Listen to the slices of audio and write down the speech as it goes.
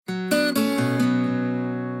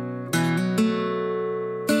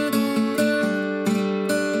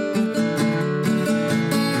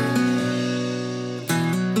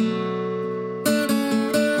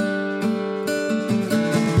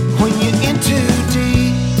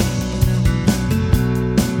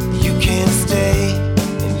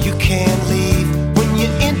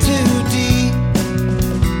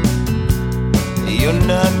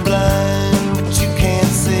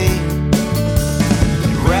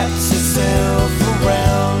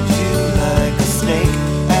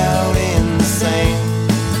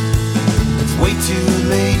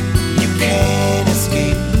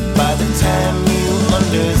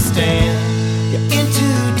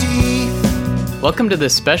Welcome to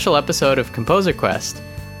this special episode of Composer Quest.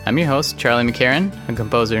 I'm your host, Charlie McCarran, a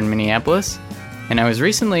composer in Minneapolis, and I was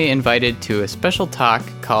recently invited to a special talk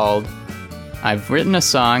called I've Written a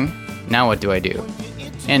Song, Now What Do I Do?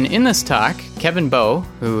 And in this talk, Kevin Bowe,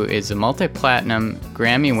 who is a multi-platinum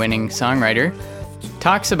Grammy-winning songwriter,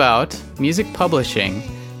 talks about music publishing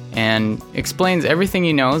and explains everything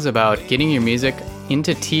he knows about getting your music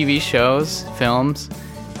into TV shows, films,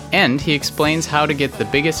 and he explains how to get the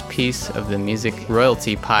biggest piece of the music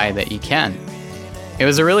royalty pie that you can. It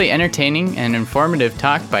was a really entertaining and informative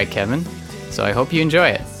talk by Kevin, so I hope you enjoy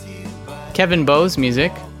it. Kevin Bowe's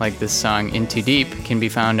music, like this song In Too Deep, can be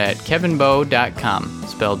found at kevinbowe.com,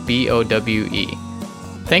 spelled B-O-W-E.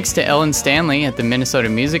 Thanks to Ellen Stanley at the Minnesota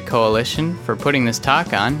Music Coalition for putting this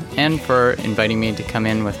talk on and for inviting me to come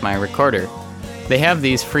in with my recorder. They have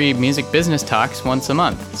these free music business talks once a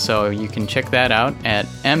month, so you can check that out at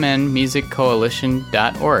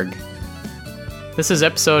mnmusiccoalition.org. This is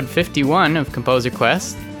episode 51 of Composer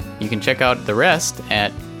Quest. You can check out the rest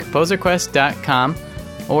at composerquest.com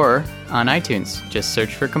or on iTunes. Just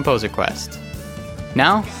search for Composer Quest.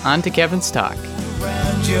 Now, on to Kevin's talk.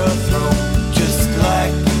 Around your throat, just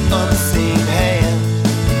like an unseen hand.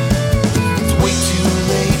 It's way too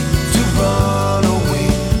late to run away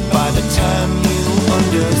by the time you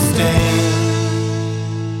understand.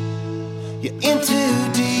 You're in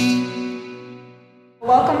too deep.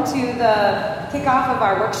 Welcome to the kickoff of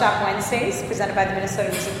our Workshop Wednesdays presented by the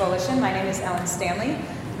Minnesota Music Coalition. My name is Ellen Stanley.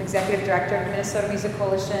 I'm Executive Director of the Minnesota Music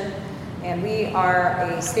Coalition, and we are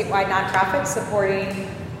a statewide nonprofit supporting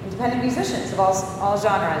independent musicians of all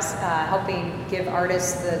genres, helping give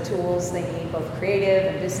artists the tools they need, both creative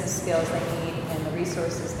and business skills they need, and the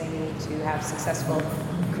resources they need to have successful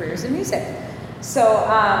careers in music. So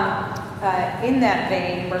in that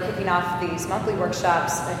vein, we're kicking off these monthly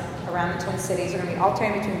workshops around the Twin Cities. We're going to be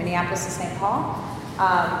alternating between Minneapolis and St. Paul.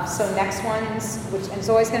 So next one's, and it's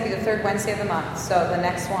always going to be the third Wednesday of the month. So the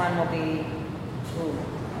next one will be, I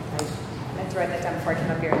meant to write that down before I came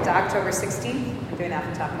up here. It's October 16th. I'm doing that off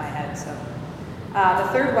the top of my head. So the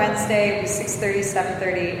third Wednesday will be 6:30,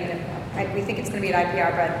 7:30, and we think it's going to be at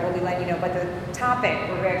IPR, but we'll be letting you know. But the topic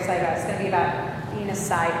we're very excited about is going to be about being a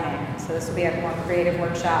sideman. So this will be a more creative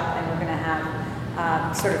workshop, and we're going to have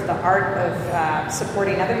sort of the art of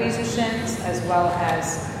supporting other musicians, as well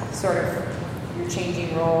as sort of your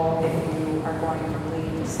changing role if you are going from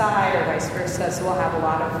lead to side or vice versa. So we'll have a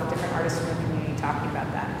lot of different artists from the community talking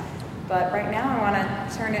about that. But right now I want to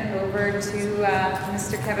turn it over to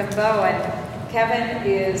Mr. Kevin Bowe. And Kevin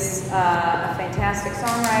is a fantastic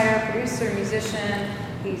songwriter, producer, musician.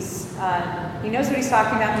 He knows what he's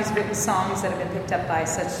talking about. He's written songs that have been picked up by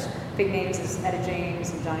such big names as Etta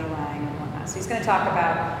James and Johnny Lang and whatnot. So he's going to talk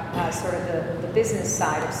about sort of the business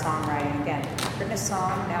side of songwriting. Again, written a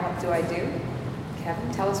song, now what do I do?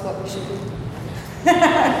 Kevin, tell us what we should do.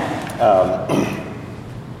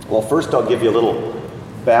 Well, first I'll give you a little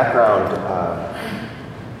background.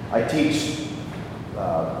 I teach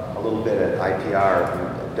a little bit at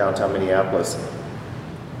IPR in downtown Minneapolis,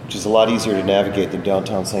 which is a lot easier to navigate than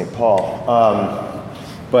downtown St. Paul.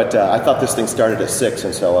 But I thought this thing started at 6,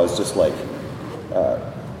 and so I was just like,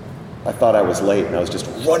 I thought I was late, and I was just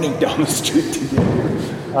running down the street to get here.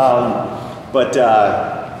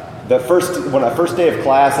 When I first day of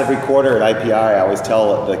class every quarter at IPI, I always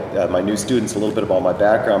tell my new students a little bit about my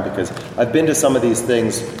background, because I've been to some of these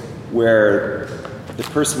things where the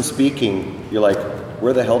person speaking, you're like,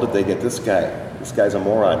 where the hell did they get this guy? This guy's a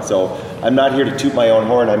moron. So I'm not here to toot my own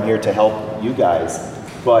horn. I'm here to help you guys.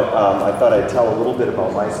 But I thought I'd tell a little bit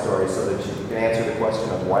about my story so that you can answer the question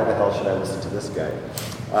of why the hell should I listen to this guy?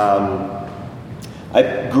 I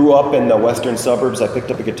grew up in the western suburbs. I picked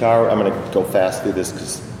up a guitar. I'm going to go fast through this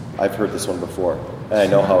because I've heard this one before, and I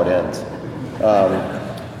know how it ends.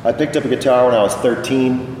 I picked up a guitar when I was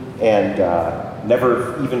 13, and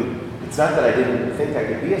never even, it's not that I didn't think I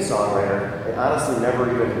could be a songwriter, it honestly never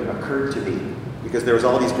even occurred to me, because there was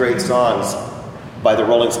all these great songs by the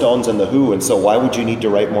Rolling Stones and The Who, and so why would you need to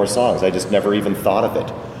write more songs? I just never even thought of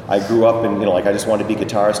it. I grew up in, I just wanted to be a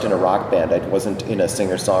guitarist in a rock band. I wasn't in a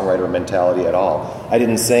singer-songwriter mentality at all. I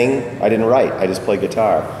didn't sing, I didn't write, I just played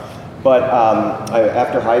guitar. But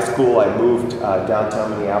after high school, I moved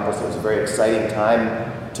downtown Minneapolis. It was a very exciting time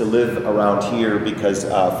to live around here because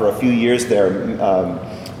for a few years there,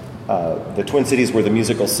 the Twin Cities were the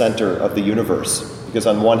musical center of the universe. Because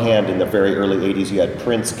on one hand, in the very early 80s, you had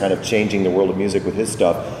Prince kind of changing the world of music with his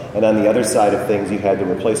stuff. And on the other side of things, you had the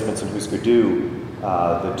Replacements and Husker Du,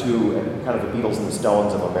 the two kind of the Beatles and the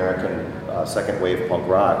Stones of American second wave punk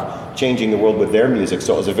rock, changing the world with their music.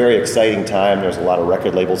 So it was a very exciting time. There was a lot of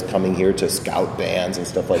record labels coming here to scout bands and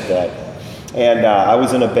stuff like that. And I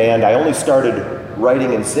was in a band. I only started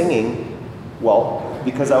writing and singing,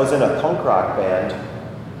 because I was in a punk rock band,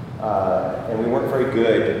 and we weren't very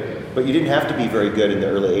good. But you didn't have to be very good in the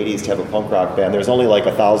early 80s to have a punk rock band. There's only like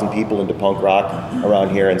 1,000 people into punk rock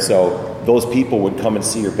around here, and so those people would come and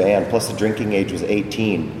see your band, plus the drinking age was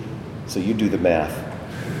 18, so you do the math.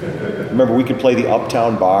 Remember, we could play the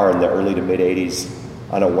Uptown Bar in the early to mid-80s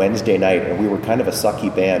on a Wednesday night, and we were kind of a sucky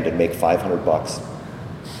band and make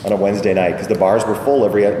 $500 on a Wednesday night, because the bars were full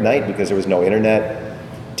every night because there was no internet,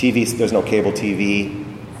 TV, there's no cable TV,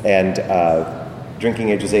 and drinking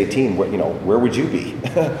age was 18. Where would you be?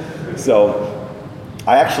 So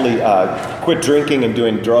I actually quit drinking and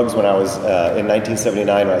doing drugs when I was in 1979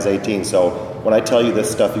 when I was 18. So when I tell you this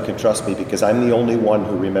stuff, you can trust me because I'm the only one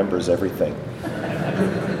who remembers everything.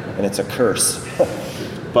 And it's a curse.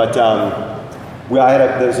 But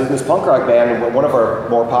there's this punk rock band, and one of our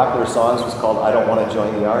more popular songs was called I Don't Want to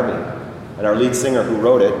Join the Army. And our lead singer who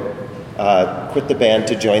wrote it quit the band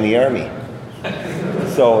to join the army.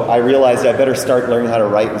 So I realized I better start learning how to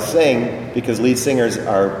write and sing because lead singers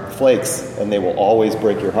are flakes and they will always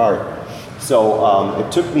break your heart. So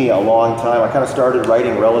it took me a long time. I kind of started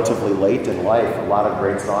writing relatively late in life. A lot of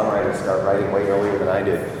great songwriters start writing way earlier than I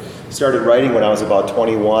did. Started writing when I was about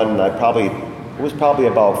 21, and it was probably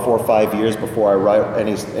about 4 or 5 years before I wrote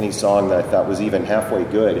any song that I thought was even halfway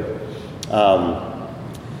good.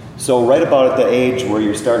 So right about at the age where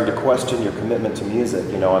you're starting to question your commitment to music,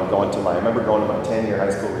 I remember going to my 10-year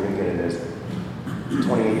high school reunion, and there's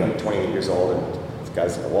 28 years old, and this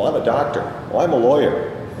guy's like, well, I'm a doctor. Well, I'm a lawyer.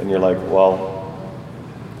 And you're like, well,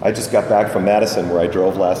 I just got back from Madison where I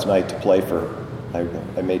drove last night to play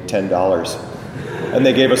I made $10. And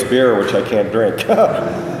they gave us beer, which I can't drink.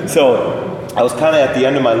 So I was kind of at the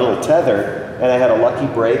end of my little tether, and I had a lucky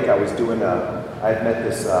break. I had met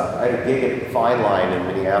I had a gig at Fine Line in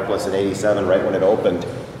Minneapolis in '87, right when it opened,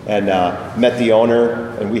 and met the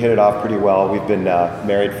owner, and we hit it off pretty well. We've been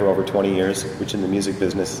married for over 20 years, which in the music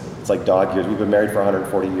business, it's like dog years. We've been married for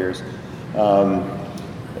 140 years.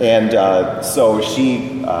 So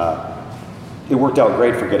it worked out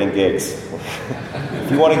great for getting gigs. If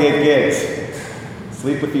you want to get gigs,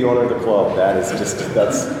 sleep with the owner of the club. That's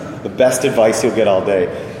the best advice you'll get all day.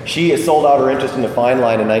 She sold out her interest in the Fine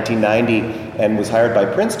Line in 1990 and was hired by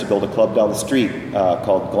Prince to build a club down the street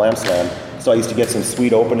called Glam Slam. So I used to get some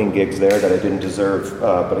sweet opening gigs there that I didn't deserve,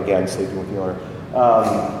 but again, sleeping with the owner.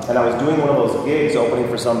 And I was doing one of those gigs opening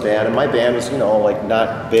for some band, and my band was,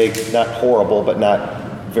 not big, not horrible, but not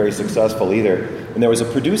very successful either. And there was a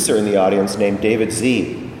producer in the audience named David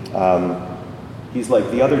Z. He's like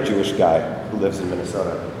the other Jewish guy who lives in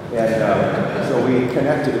Minnesota. And so we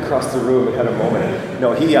connected across the room and had a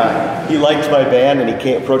moment. He liked my band, and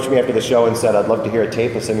he approached me after the show and said, I'd love to hear a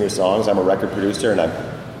tape of some of your songs. I'm a record producer, and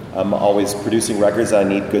I'm always producing records. I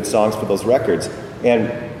need good songs for those records.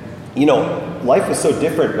 And, life was so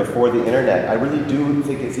different before the internet. I really do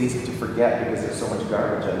think it's easy to forget, because there's so much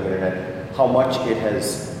garbage on the internet, how much it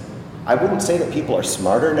has. I wouldn't say that people are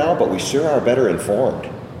smarter now, but we sure are better informed,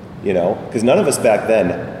 because none of us back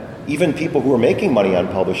then, even people who were making money on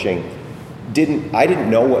publishing, I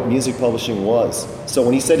didn't know what music publishing was. So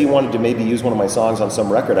when he said he wanted to maybe use one of my songs on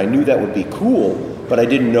some record, I knew that would be cool, but I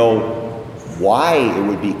didn't know why it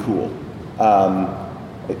would be cool.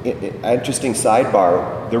 Interesting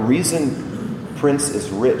sidebar, the reason Prince is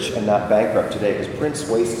rich and not bankrupt today is Prince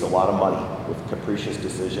wastes a lot of money with capricious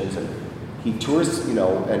decisions, and he tours,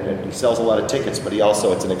 and he sells a lot of tickets, but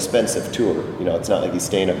it's an expensive tour. It's not like he's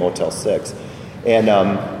staying at Motel 6. And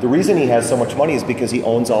the reason he has so much money is because he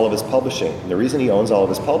owns all of his publishing. And the reason he owns all of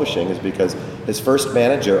his publishing is because his first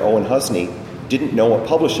manager, Owen Husney, didn't know what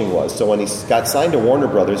publishing was. So when he got signed to Warner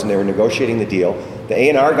Brothers and they were negotiating the deal, the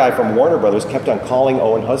A&R guy from Warner Brothers kept on calling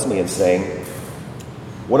Owen Husney and saying,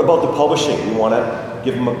 what about the publishing? We want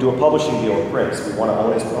to do a publishing deal with Prince. We want to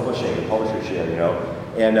own his publishing, the publisher share,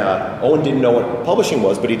 And Owen didn't know what publishing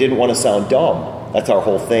was, but he didn't want to sound dumb. That's our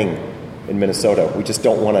whole thing in Minnesota. We just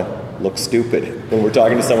don't want to look stupid when we're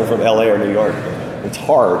talking to someone from LA or New York. It's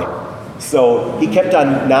hard. So he kept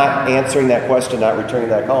on not answering that question, not returning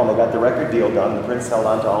that call, and they got the record deal done. The Prince held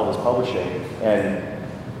on to all of his publishing, and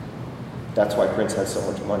that's why Prince has so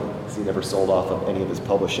much money, because he never sold off of any of his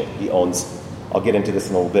publishing. He owns, I'll get into this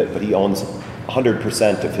in a little bit, but he owns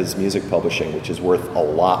 100% of his music publishing, which is worth a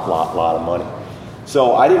lot of money.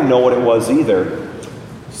 So I didn't know what it was either.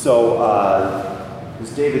 So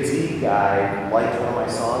this David Z guy liked one of my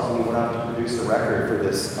songs, and he went out to produce the record for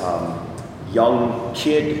this young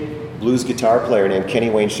kid blues guitar player named Kenny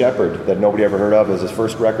Wayne Shepherd that nobody ever heard of. It was his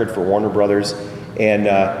first record for Warner Brothers. And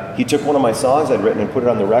he took one of my songs I'd written and put it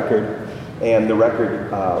on the record. And the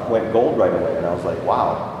record went gold right away, and I was like,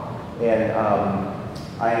 wow. And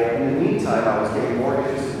in the meantime, I was getting more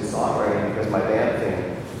interested in songwriting because my band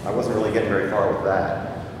thing, I wasn't really getting very far with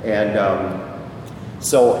that. And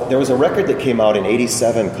so there was a record that came out in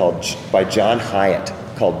 '87 by John Hyatt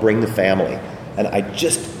called Bring the Family. And I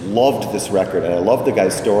just loved this record, and I loved the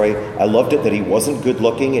guy's story. I loved it that he wasn't good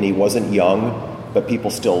looking and he wasn't young, but people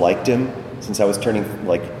still liked him. Since I was turning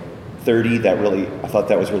like 30, I thought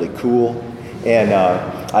that was really cool. And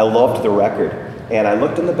I loved the record. And I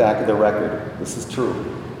looked in the back of the record, this is true,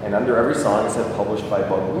 and under every song it said published by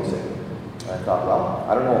Bug Music. And I thought, well,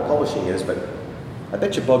 I don't know what publishing is, but I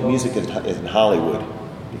bet you Bug Music is in Hollywood,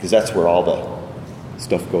 because that's where all the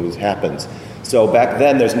stuff happens. So back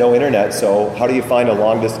then, there's no internet, so how do you find a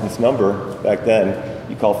long-distance number back then?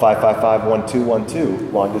 You call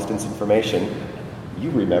 555-1212, long-distance information.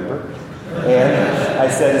 You remember. And I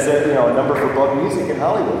said, is there a number for Bug Music in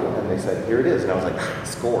Hollywood? And they said, here it is. And I was like,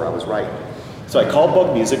 score, I was right. So I called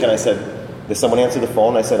Bug Music, and I said, did someone answer the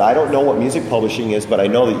phone? I said, I don't know what music publishing is, but I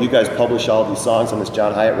know that you guys publish all these songs on this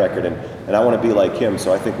John Hyatt record, and I want to be like him,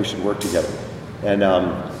 so I think we should work together. And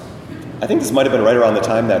I think this might have been right around the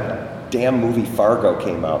time that damn movie Fargo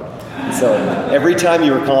came out. So every time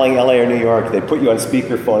you were calling LA or New York, they'd put you on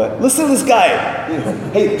speakerphone. Listen to this guy.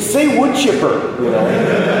 Hey, say wood chipper.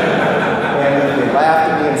 And they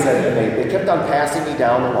laughed at me and said, they kept on passing me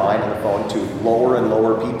down the line on the phone to lower and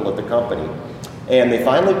lower people at the company. And they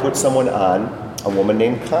finally put someone on, a woman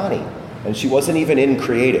named Connie. And she wasn't even in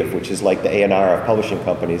creative, which is like the A&R of publishing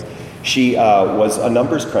companies. She was a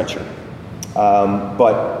numbers cruncher.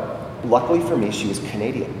 But luckily for me, she was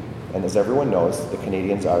Canadian. And as everyone knows, the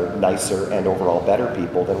Canadians are nicer and overall better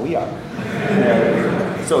people than we are.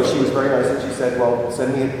 And so she was very nice, and she said, well,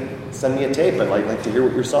 send me a tape. I'd like to hear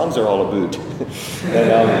what your songs are all about.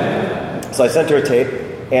 And so I sent her a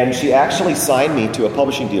tape, and she actually signed me to a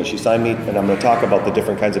publishing deal. She signed me, and I'm going to talk about the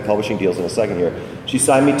different kinds of publishing deals in a second here. She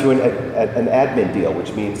signed me to an admin deal,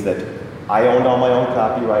 which means that I owned all my own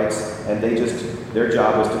copyrights, and their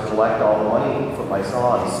job was to collect all the money for my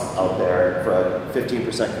songs out there for a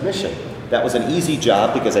 15% commission. That was an easy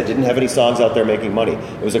job because I didn't have any songs out there making money.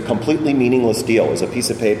 It was a completely meaningless deal. It was a piece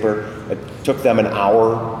of paper. It took them an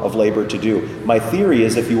hour of labor to do. My theory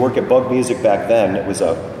is if you work at Bug Music back then, it was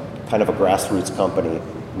a kind of a grassroots company.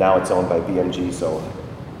 Now it's owned by BMG, so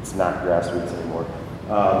it's not grassroots anymore.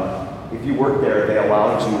 If you worked there, they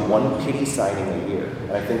allowed you one pity signing a year.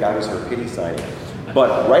 And I think I was her pity signing.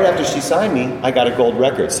 But right after she signed me, I got a gold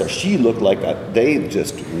record. So she looked like they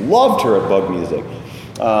just loved her at Bug Music.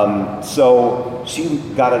 So she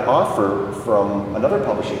got an offer from another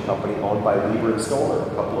publishing company owned by Lieber and Stoller, a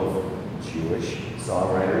couple of Jewish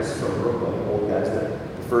songwriters from Brooklyn, old guys. The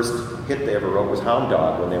first hit they ever wrote was Hound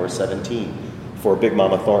Dog when they were 17 for Big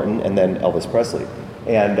Mama Thornton and then Elvis Presley.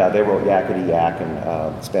 And they wrote Yakety Yak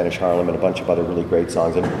and Spanish Harlem and a bunch of other really great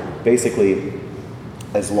songs. And basically,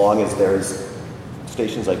 as long as there's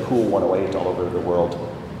stations like Cool 108 all over the world,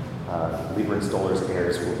 Lieber and Stoller's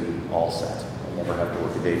heirs will be all set. I'll never have to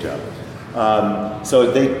work a day job. So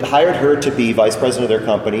they hired her to be vice president of their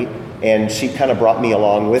company, and she kind of brought me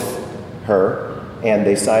along with her, and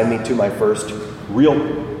they signed me to my first real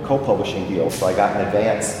co-publishing deal. So I got an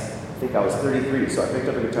advance. I think I was 33, so I picked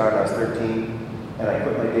up a guitar when I was 13, and I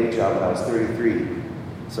quit my day job when I was 33.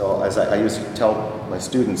 So as I used to tell my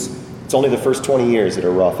students, it's only the first 20 years that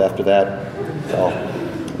are rough. After that, it's all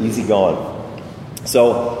easy going.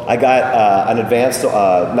 So I got an advance.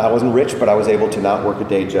 I wasn't rich, but I was able to not work a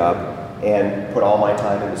day job and put all my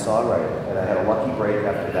time into songwriting. And I had a lucky break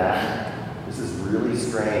after that. This is really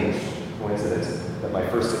strange coincidence that my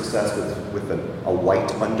first success was with a white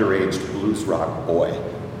underage blues rock boy.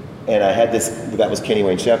 And I had that was Kenny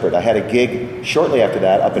Wayne Shepherd. I had a gig shortly after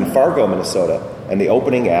that up in Fargo, Minnesota, and the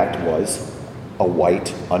opening act was a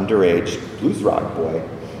white underage blues rock boy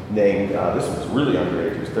named, this was really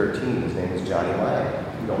underage, he was 13, his name was Johnny Lang.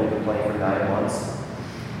 He'd only been playing for 9 months.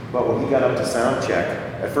 But when he got up to sound check,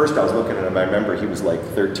 at first I was looking at him, I remember he was like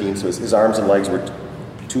 13, so his arms and legs were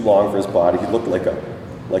too long for his body. He looked like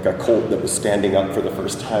a colt that was standing up for the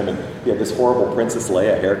first time, and he had this horrible Princess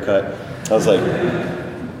Leia haircut. I was like,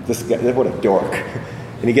 this guy, what a dork.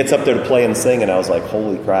 And he gets up there to play and sing, and I was like,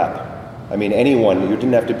 holy crap. I mean, anyone, you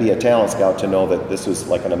didn't have to be a talent scout to know that this was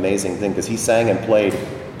like an amazing thing, because he sang and played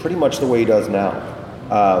pretty much the way he does now.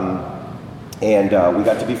 And we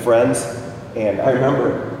got to be friends, and I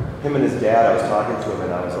remember him and his dad, I was talking to him,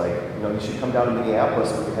 and I was like, you should come down to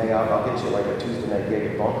Minneapolis, we can hang out, I'll get you like a Tuesday night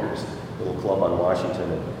gig at Bunkers, a little club on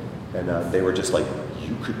Washington. And they were just like,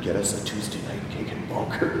 you could get us a Tuesday night gig at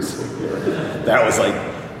Bunkers. That was like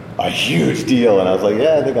a huge deal. And I was like,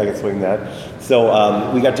 yeah, I think I can swing that.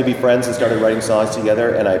 So we got to be friends and started writing songs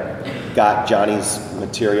together, and I got Johnny's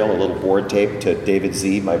material, a little board tape, to David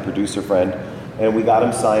Z, my producer friend, and we got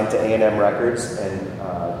him signed to A&M Records, and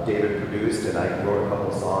David produced, and I wrote a couple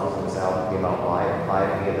of songs, and this album came out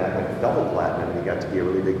live, and that went double platinum, and it got to be a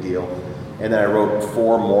really big deal. And then I wrote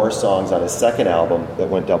 4 more songs on his second album that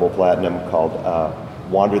went double platinum called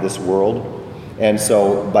Wander This World. And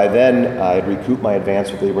so by then, I had recouped my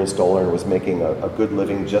advance with Lieber and Stoller and was making a good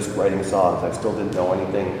living just writing songs. I still didn't know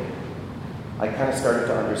anything. I kind of started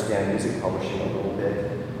to understand music publishing a little bit,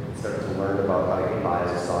 started to learn about how to get by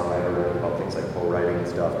as a songwriter, learn about things like co-writing and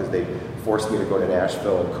stuff, because they forced me to go to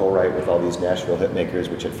Nashville and co-write with all these Nashville hitmakers,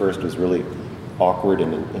 which at first was really awkward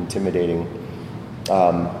and intimidating.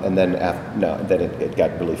 And then it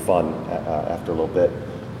got really fun after a little bit.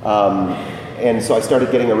 And so I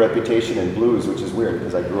started getting a reputation in blues, which is weird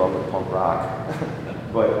because I grew up in punk rock.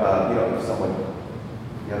 But, if someone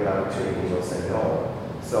you have an opportunity, they'll say no.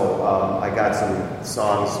 So I got some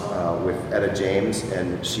songs with Etta James,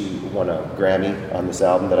 and she won a Grammy on this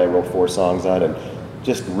album that I wrote 4 songs on, and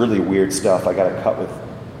just really weird stuff. I got a cut with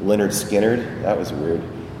Lynyrd Skynyrd. That was weird.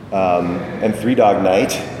 And Three Dog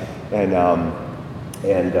Night.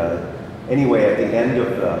 Anyway, at the end of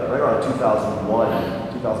right around 2001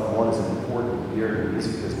 is an important year in the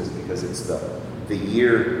music business because it's the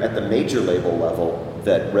year at the major label level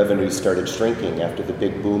that revenues started shrinking after the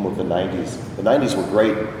big boom of the 90s. The 90s were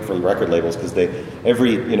great for the record labels because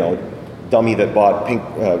every dummy that bought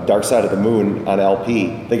Dark Side of the Moon on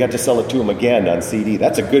LP, they got to sell it to them again on CD.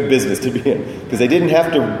 That's a good business to be in because they didn't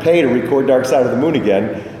have to pay to record Dark Side of the Moon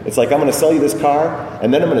again. It's like, I'm going to sell you this car,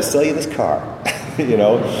 and then I'm going to sell you this car.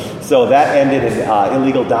 So that ended, and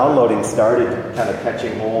illegal downloading started kind of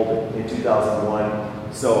catching hold in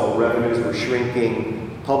 2001. So revenues were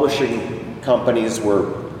shrinking, publishing companies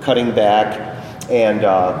were cutting back, and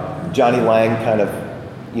Johnny Lang kind of,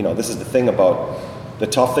 this is the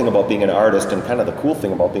tough thing about being an artist, and kind of the cool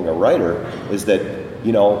thing about being a writer is that,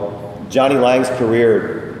 Johnny Lang's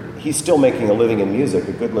career, he's still making a living in music,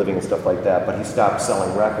 a good living and stuff like that, but he stopped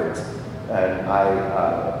selling records, and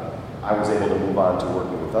I was able to move on to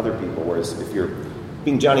working with other people, whereas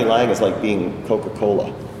being Johnny Lang is like being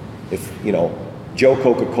Coca-Cola. If, Joe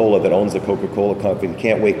Coca-Cola that owns the Coca-Cola company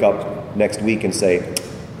can't wake up next week and say,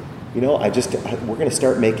 we're going to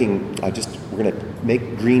start making, we're going to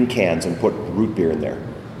make green cans and put root beer in there.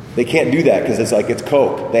 They can't do that because it's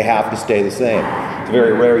Coke. They have to stay the same. It's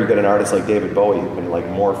very rare you get an artist like David Bowie who can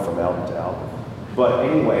morph from album to album. But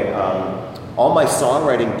anyway, all my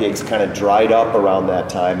songwriting gigs kind of dried up around that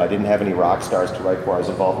time. I didn't have any rock stars to write for. I was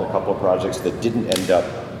involved in a couple of projects that didn't end up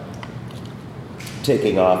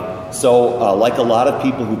taking off. So like a lot of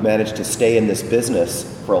people who've managed to stay in this business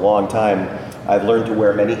for a long time, I've learned to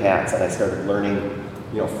wear many hats, and I started learning,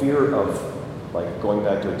 fear of going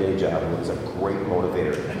back to a day job was a great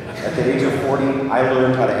motivator. At the age of 40, I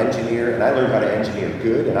learned how to engineer, and I learned how to engineer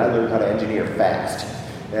good, and I learned how to engineer fast.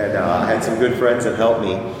 And I had some good friends that helped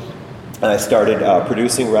me. And I started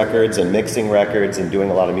producing records and mixing records and doing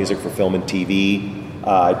a lot of music for film and TV.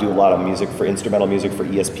 I do a lot of instrumental music for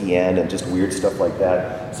ESPN and just weird stuff like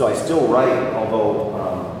that. So I still write, although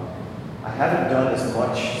I haven't done as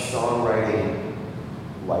much songwriting,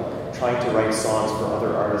 trying to write songs for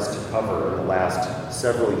other artists to cover in the last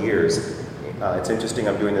several years. It's interesting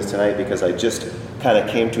I'm doing this tonight because I just kind of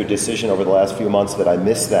came to a decision over the last few months that I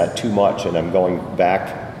miss that too much, and I'm going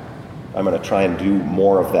back. I'm going to try and do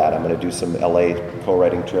more of that. I'm going to do some LA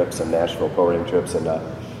co-writing trips and Nashville co-writing trips and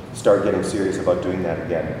start getting serious about doing that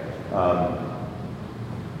again.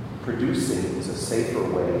 Producing is a safer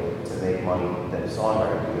way to make money than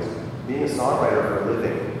songwriting, because being a songwriter for a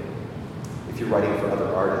living, if you're writing for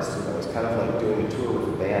other artists, it's kind of like doing a tour with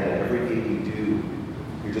a band, and every gig you do,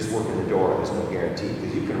 you're just working the door. There's no guarantee,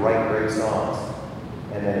 because you can write great songs,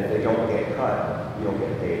 and then if they don't get cut, you don't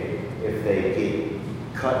get paid. If they get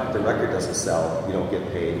cut, the record doesn't sell, you don't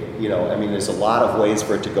get paid. There's a lot of ways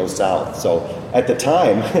for it to go south. So at the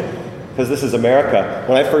time, because this is America,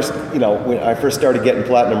 when I first started getting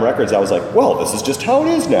platinum records, I was like, well, this is just how it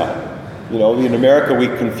is now. In America, we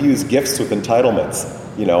confuse gifts with entitlements.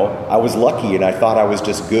 I was lucky and I thought I was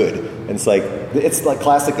just good. And it's like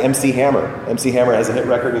classic MC Hammer. MC Hammer has a hit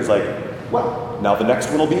record and he's like, well, now the next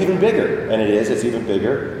one will be even bigger. And it's even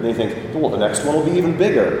bigger. And then you think, well, the next one will be even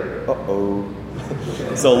bigger. Uh-oh.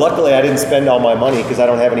 So luckily I didn't spend all my money because I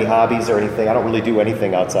don't have any hobbies or anything. I don't really do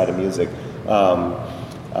anything outside of music.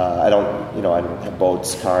 I don't have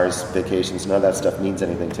boats, cars, vacations. None of that stuff means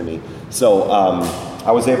anything to me. So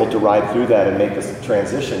I was able to ride through that and make this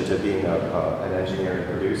transition to being an engineer and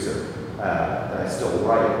producer. and I still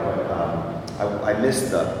write, but I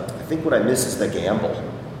think what I miss is the gamble,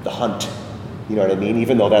 the hunt. You know what I mean?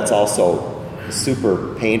 Even though that's also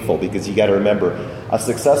super painful, because you got to remember, a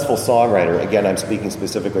successful songwriter, again, I'm speaking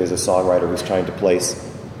specifically as a songwriter who's trying to place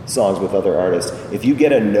songs with other artists, if you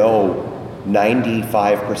get a no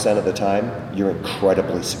 95% of the time, you're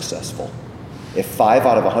incredibly successful. If 5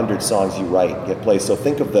 out of 100 songs you write get placed, so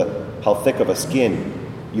think of how thick of a skin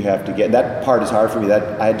you have to get. And that part is hard for me.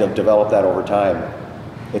 That I had to develop that over time.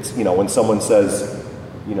 It's, when someone says,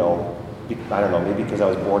 I don't know, maybe because I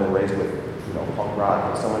was born and raised with, punk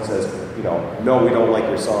rock, when someone says, no, we don't like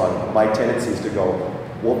your song, my tendency is to go,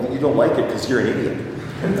 well, you don't like it because you're an idiot.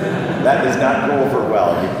 That does not go over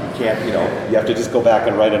well. You can't, you have to just go back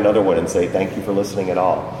and write another one and say, thank you for listening at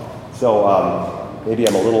all. So maybe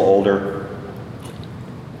I'm a little older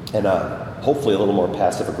and hopefully a little more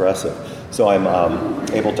passive-aggressive. So I'm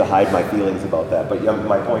able to hide my feelings about that. But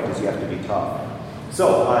my point is you have to be tough.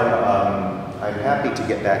 So I'm happy to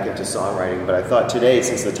get back into songwriting, but I thought today,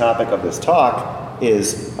 since the topic of this talk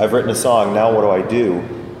is I've written a song, now what do I do?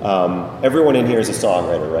 Everyone in here is a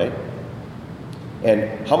songwriter, right?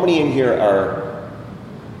 And how many in here are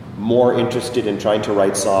more interested in trying to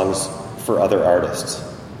write songs for other artists?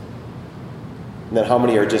 And then how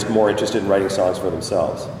many are just more interested in writing songs for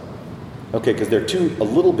themselves? Okay, because they're a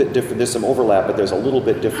little bit different. There's some overlap, but there's a little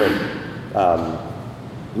bit different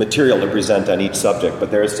material to present on each subject,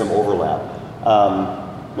 but there is some overlap.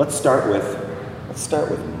 Let's start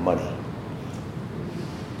with money.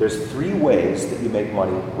 There's 3 ways that you make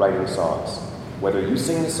money writing songs. Whether you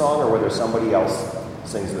sing the song or whether somebody else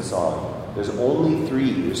sings the song. There's only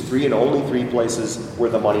 3. There's 3 and only 3 places where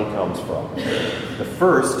the money comes from. The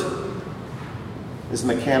first is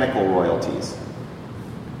mechanical royalties.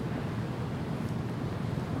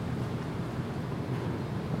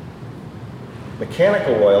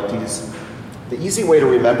 Mechanical royalties, the easy way to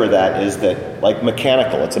remember that is that, like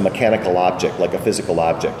mechanical, it's a mechanical object, like a physical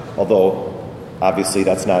object. Although, obviously,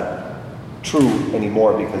 that's not true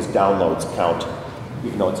anymore because downloads count.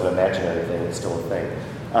 Even though it's an imaginary thing, it's still a thing.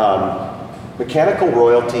 Mechanical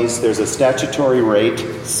royalties, there's a statutory rate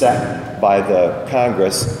set by the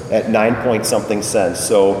Congress at 9-point-something cents.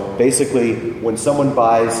 So basically, when someone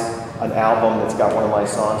buys an album that's got one of my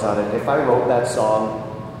songs on it, if I wrote that song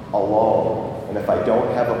alone, and if I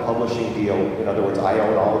don't have a publishing deal, in other words, I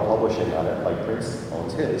own all the publishing on it, like Prince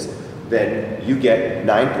owns his, then you get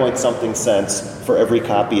 9-point-something cents for every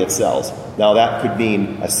copy it sells. Now that could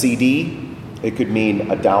mean a CD, it could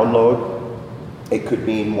mean a download, it could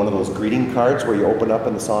mean one of those greeting cards where you open up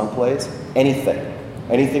and the song plays.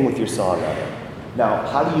 Anything with your song on it. Now,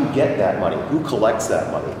 how do you get that money? Who collects that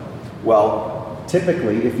money? Well,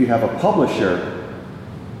 typically, if you have a publisher,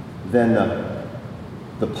 then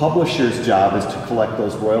the publisher's job is to collect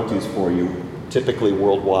those royalties for you, typically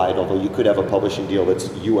worldwide, although you could have a publishing deal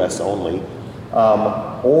that's US only.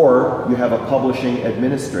 Or you have a publishing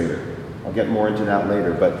administrator. I'll get more into that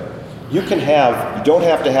later, but you don't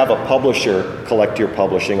have to have a publisher collect your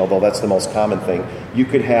publishing, although that's the most common thing. You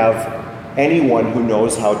could have anyone who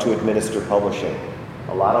knows how to administer publishing.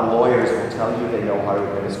 A lot of lawyers will tell you they know how to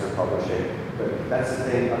administer publishing, but that's the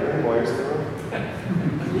thing. Are there any lawyers in the room?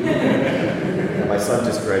 My son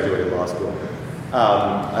just graduated law school.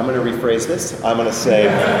 I'm going to rephrase this. I'm going to say,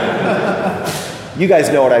 you guys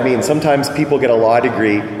know what I mean. Sometimes people get a law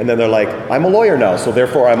degree and then they're like, I'm a lawyer now, so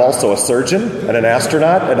therefore I'm also a surgeon and an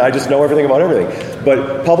astronaut and I just know everything about everything.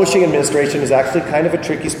 But publishing administration is actually kind of a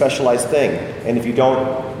tricky, specialized thing. And if you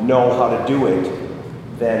don't know how to do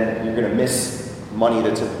it, then you're going to miss money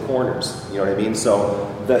that's in the corners. You know what I mean?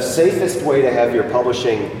 So the safest way to have your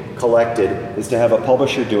publishing collected is to have a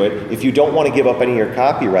publisher do it. If you don't want to give up any of your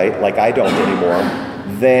copyright, like I don't anymore,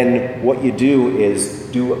 then what you do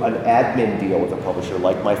is do an admin deal with a publisher.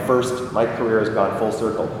 Like my career has gone full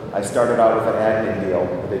circle. I started out with an admin deal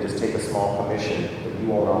where they just take a small commission that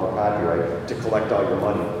you own all the copyright to collect all your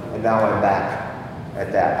money. And now I'm back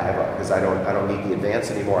at that because I don't need the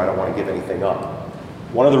advance anymore. I don't want to give anything up.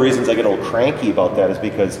 One of the reasons I get a little cranky about that is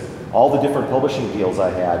because all the different publishing deals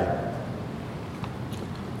I had,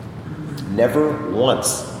 never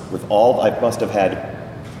once, I must have had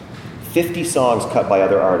 50 songs cut by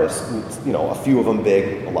other artists, a few of them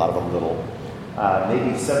big, a lot of them little.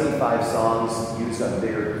 Maybe 75 songs used on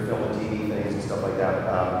bigger film and TV things and stuff like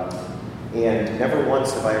that. And never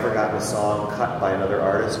once have I ever gotten a song cut by another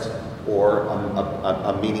artist or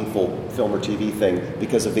a meaningful film or TV thing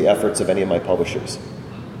because of the efforts of any of my publishers.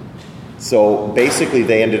 So basically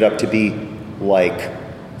they ended up to be like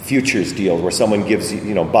futures deals where someone gives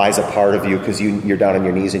you, buys a part of you because you're down on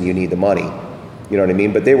your knees and you need the money. You know what I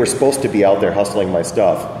mean? But they were supposed to be out there hustling my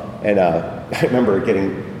stuff. And I remember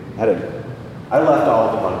I left all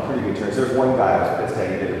of them on pretty good terms. There's one guy I was pissed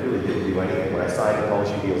at, he really didn't do anything. When I signed the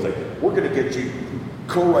publishing deal, he was like, we're going to get you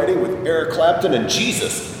co-writing with Eric Clapton and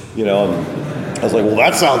Jesus. And I was like, well,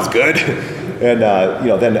 that sounds good. And,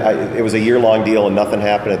 then it was a year-long deal and nothing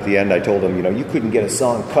happened at the end. I told him, you couldn't get a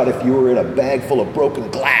song cut if you were in a bag full of broken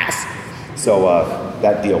glass. So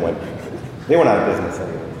that deal they went out of business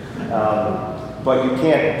anyway. But you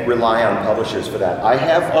can't rely on publishers for that. I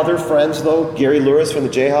have other friends, though. Gary Louris from the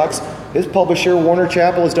Jayhawks, his publisher, Warner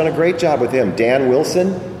Chappell, has done a great job with him. Dan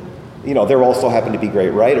Wilson, there also happen to be great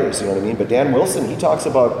writers, you know what I mean? But Dan Wilson, he talks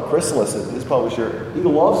about Chrysalis, his publisher. He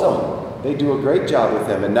loves them. They do a great job with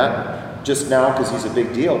him, and not just now because he's a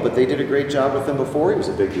big deal, but they did a great job with him before he was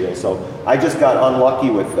a big deal. So I just got unlucky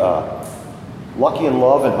with, lucky in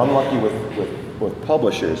love and unlucky with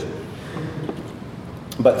publishers.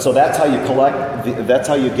 But so that's how you collect, that's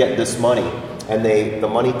how you get this money. And the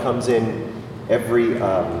money comes in every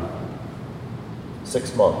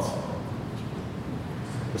 6 months.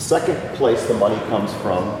 The second place the money comes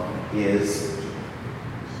from is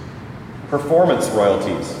performance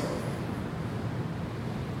royalties.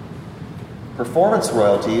 Performance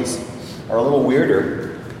royalties are a little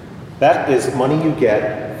weirder. That is money you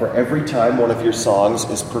get for every time one of your songs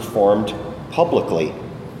is performed publicly.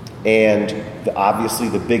 And obviously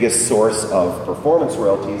the biggest source of performance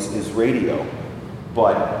royalties is radio.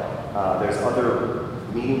 But there's other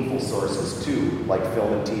meaningful sources too, like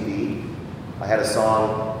film and TV. I had a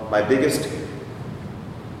song, my biggest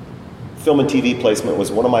film and TV placement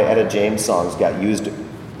was one of my Etta James songs got used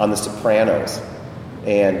on The Sopranos.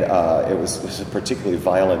 And it was a particularly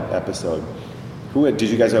violent episode. Did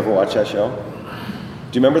you guys ever watch that show?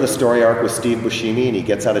 Do you remember the story arc with Steve Buscemi, and he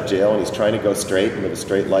gets out of jail and he's trying to go straight and live a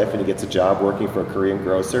straight life, and he gets a job working for a Korean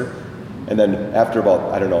grocer? And then after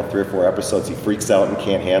about, 3 or 4 episodes, he freaks out and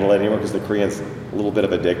can't handle it anymore because the Korean's a little bit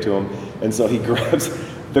of a dick to him. And so he grabs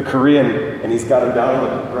the Korean, and he's got him down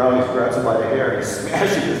on the ground, he grabs him by the hair, and he's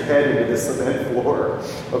smashing his head into the cement floor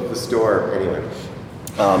of the store. Anyway,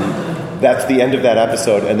 that's the end of that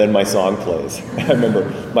episode, and then my song plays. I remember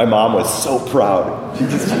my mom was so proud. She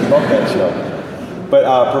loved that show. But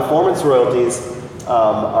performance royalties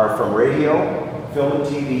are from radio, film and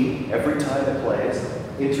TV, every time it plays,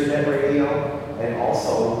 internet radio, and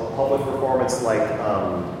also public performance like,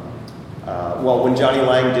 when Johnny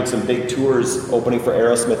Lang did some big tours opening for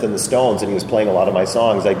Aerosmith and the Stones, and he was playing a lot of my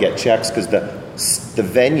songs, I'd get checks because the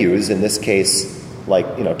venues, in this case, like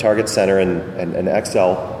Target Center and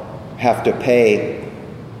XL, have to pay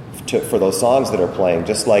for those songs that are playing.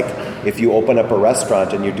 Just like if you open up a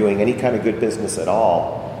restaurant and you're doing any kind of good business at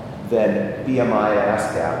all, then BMI and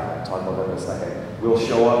ASCAP, I'll talk about that in a second, will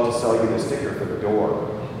show up to sell you the sticker for the door.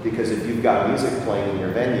 Because if you've got music playing in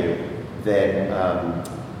your venue, then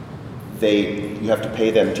you have to pay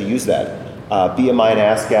them to use that. BMI and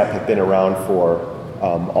ASCAP have been around for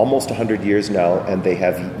almost 100 years now, and they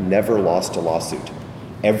have never lost a lawsuit.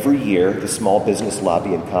 Every year, the small business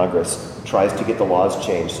lobby in Congress tries to get the laws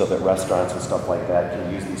changed so that restaurants and stuff like that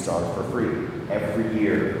can use these songs for free. Every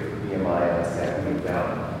year, BMI and ASCAP move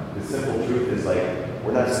down. The simple truth is,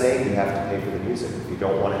 we're not saying you have to pay for the music. If you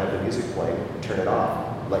don't want to have the music playing, turn it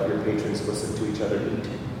off. Let your patrons listen to each other eat.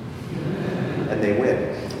 And they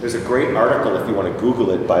win. There's a great article, if you want to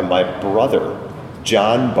Google it, by my brother,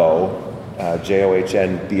 John Bowe,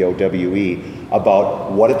 Johnbowe,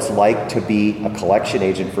 about what it's like to be a collection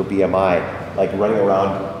agent for BMI, like running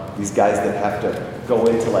around these guys that have to go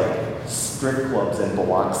into strip clubs in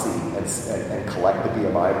Biloxi and collect the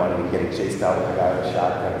BMI money and getting chased out with a guy with a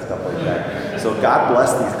shotgun and stuff like that. So God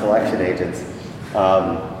bless these collection agents.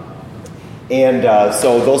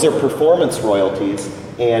 So those are performance royalties,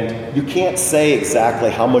 and you can't say exactly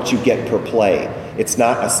how much you get per play. It's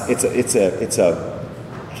not.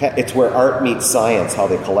 It's where art meets science, how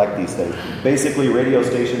they collect these things. Basically, radio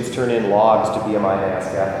stations turn in logs to BMI and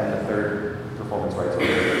ASCAP, and the third performance rights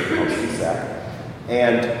holder called CSAC.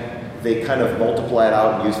 And they kind of multiply it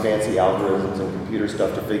out and use fancy algorithms and computer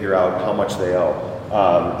stuff to figure out how much they owe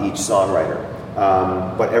each songwriter.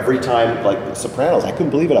 But every time, like The Sopranos, I couldn't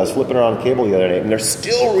believe it. I was flipping around cable the other night, and they're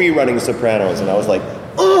still rerunning Sopranos, and I was like,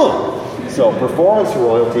 oh! So performance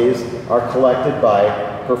royalties are collected by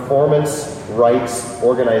performance rights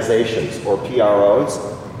organizations, or PROs.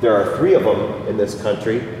 There are 3 of them in this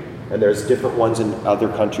country, and there's different ones in other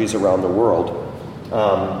countries around the world.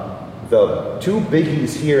 The 2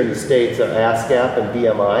 biggies here in the States are ASCAP and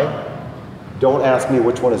BMI. Don't ask me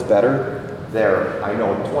which one is better. I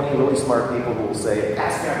know 20 really smart people who will say,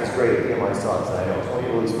 ASCAP is great, BMI sucks, and I know 20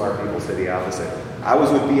 really smart people who say the opposite. I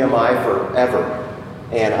was with BMI forever,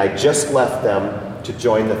 and I just left them to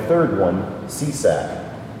join the third one, CSAC.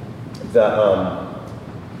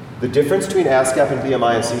 The difference between ASCAP and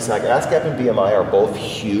BMI and CSAC, ASCAP and BMI are both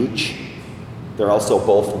huge. They're also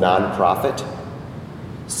both nonprofit.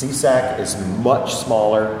 CSAC is much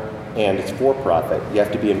smaller and it's for-profit. You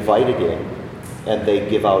have to be invited in and they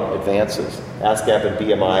give out advances. ASCAP and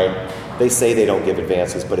BMI, they say they don't give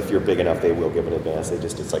advances, but if you're big enough, they will give an advance.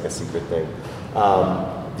 It's like a secret thing.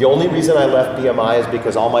 The only reason I left BMI is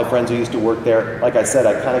because all my friends who used to work there, like I said,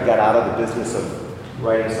 I kind of got out of the business of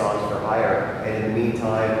writing songs for hire, and in the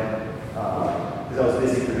meantime, because I was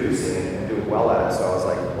busy producing and doing well at it, so I was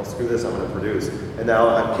like, well, screw this, I'm going to produce. And now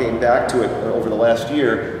I came back to it over the last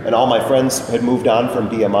year, and all my friends had moved on from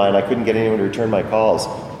BMI, and I couldn't get anyone to return my calls,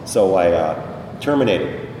 so I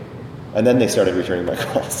terminated. And then they started returning my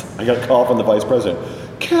calls. I got a call from the vice president,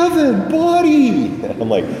 Kevin, buddy! And I'm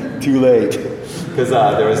like, too late. Because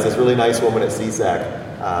there was this really nice woman at CSAC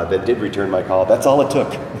that did return my call. That's all it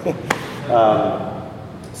took.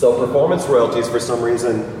 So performance royalties, for some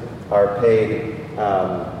reason, are paid,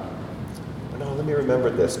 no, let me remember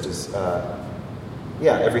this, just,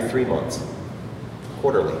 every 3 months,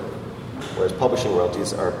 quarterly, whereas publishing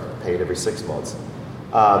royalties are paid every 6 months.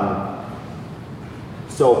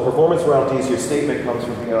 So performance royalties, your statement comes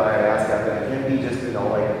from BMI and ASCAP, and it can be just,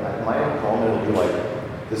 like my own comment will be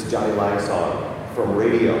like this Johnny Lang song from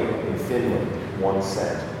radio in Finland, 1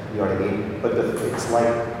 cent. You know what I mean? But it's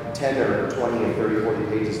like 10 or 20 and 30, 40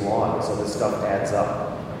 pages long, so this stuff adds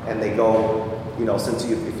up. And they go, since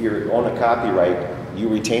if you own a copyright, you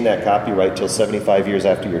retain that copyright till 75 years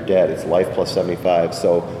after you're dead. It's life plus 75.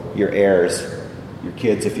 So your heirs, your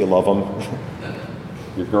kids if you love them,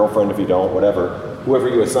 your girlfriend if you don't, whatever, whoever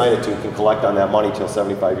you assign it to can collect on that money till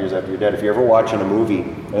 75 years after you're dead. If you're ever watching a movie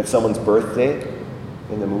and it's someone's birthday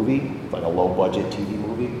in the movie, like a low-budget TV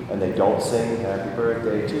movie, and they don't sing Happy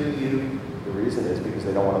Birthday to You, the reason is because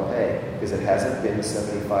they don't want to pay. Because it hasn't been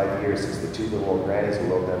 75 years since the two little old grannies who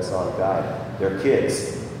wrote that song died. Their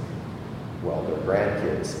kids, well, their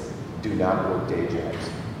grandkids, do not work day jobs.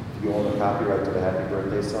 If you own the copyright to the Happy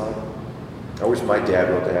Birthday song, I wish my dad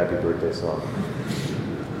wrote the Happy Birthday song.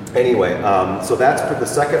 Anyway, so that's the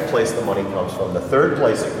second place the money comes from. The third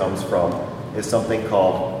place it comes from is something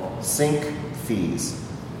called sync fees.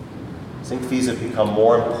 Sync fees have become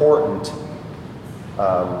more important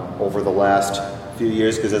over the last few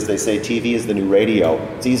years because, as they say, TV is the new radio.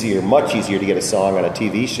 It's much easier to get a song on a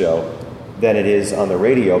TV show than it is on the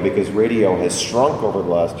radio because radio has shrunk over the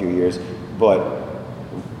last few years. But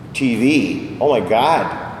TV, oh my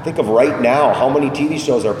God, think of right now how many TV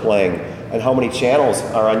shows are playing and how many channels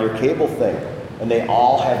are on your cable thing. And they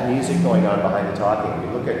all have music going on behind the talking.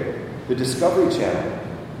 You look at the Discovery Channel.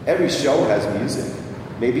 Every show has music.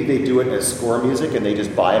 Maybe they do it as score music and they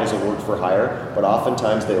just buy it as a work for hire, but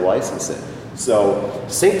oftentimes they license it. So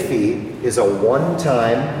sync fee is a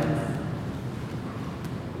one-time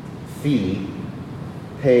fee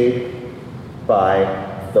paid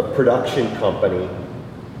by the production company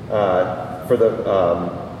for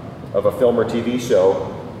of a film or TV show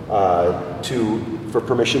for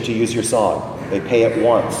permission to use your song. They pay it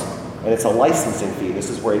once. And it's a licensing fee. This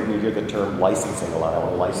is where you hear the term licensing a lot. I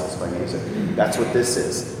want to license my music. That's what this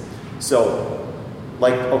is. So,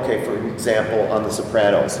 for example, on The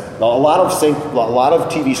Sopranos. Now, a lot of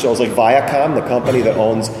TV shows like Viacom, the company that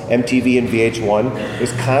owns MTV and VH1,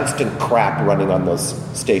 there's constant crap running on those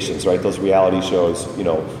stations, right? Those reality shows,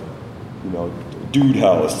 Dude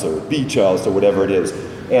House or Beach House or whatever it is.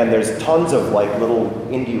 And there's tons of little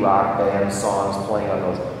indie rock band songs playing on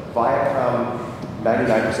those. Viacom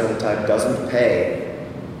 99% of the time doesn't pay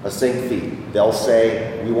a sync fee. They'll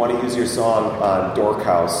say, we want to use your song on Dork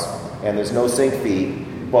House, and there's no sync fee,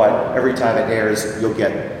 but every time it airs, you'll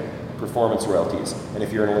get performance royalties. And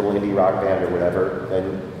if you're in a little indie rock band or whatever,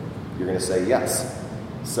 then you're going to say yes.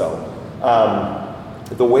 So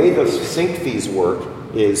the way the sync fees work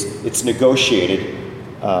is it's negotiated,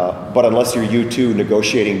 but unless you're U2,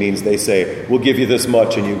 negotiating means they say, we'll give you this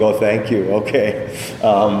much, and you go, thank you, okay.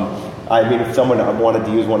 If someone wanted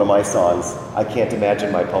to use one of my songs, I can't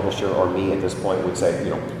imagine my publisher or me at this point would say,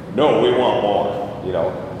 no, we want more.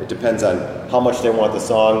 It depends on how much they want the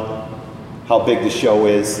song, how big the show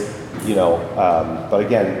is, But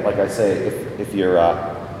again, like I say, if you're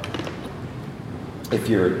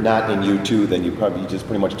not in U2, then you just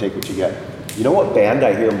pretty much take what you get. You know what band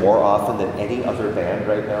I hear more often than any other band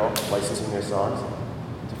right now licensing their songs?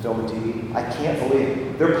 Film and TV. I can't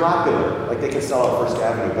believe they're popular. They can sell out First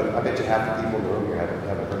Avenue, but I bet you half the people in the room here haven't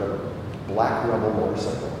heard of it. Black Rebel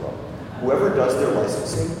Motorcycle Club. Whoever does their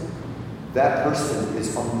licensing, that person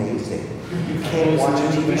is amazing. You can't watch a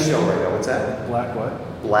TV show right now. What's that? Black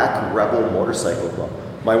what? Black Rebel Motorcycle Club.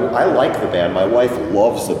 I like the band. My wife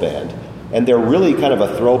loves the band. And they're really kind of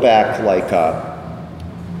a throwback, like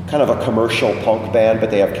kind of a commercial punk band,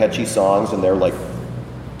 but they have catchy songs and they're like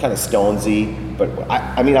kind of Stonesy. But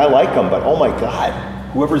I mean, I like them, but oh my God,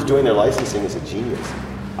 whoever's doing their licensing is a genius.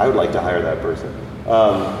 I would like to hire that person.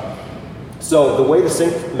 So the way the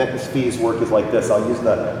sync fees work is like this. I'll use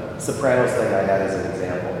the Sopranos thing I had as an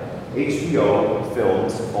example. HBO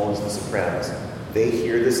Films owns The Sopranos. They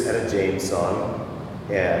hear this Etta James song,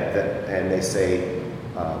 and they say,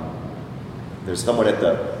 there's someone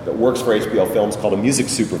that works for HBO Films called a music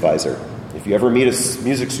supervisor. If you ever meet a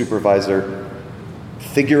music supervisor,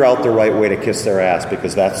 figure out the right way to kiss their ass,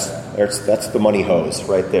 because that's the money hose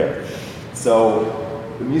right there. So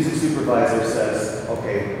the music supervisor says,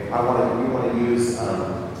 okay, we want to use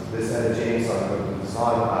this Etta James song. The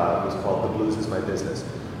song was called "The Blues Is My Business."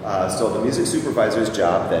 So the music supervisor's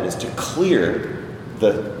job then is to clear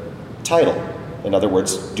the title. In other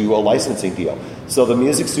words, do a licensing deal. So the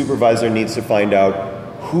music supervisor needs to find out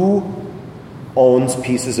who owns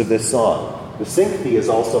pieces of this song. The sync fee is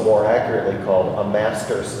also more accurately called a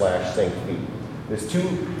master/sync fee. There's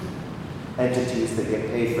two entities that get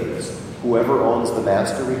paid for this. Whoever owns the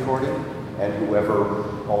master recording and whoever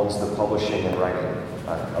owns the publishing and writing.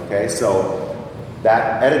 Okay, so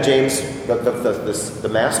that Etta James, the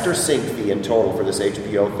master sync fee in total for this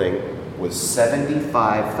HBO thing was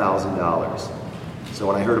 $75,000. So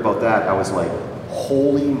when I heard about that, I was like,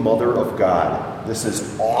 holy mother of God, this is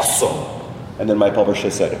awesome. And then my publisher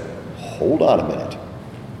said, hold on a minute.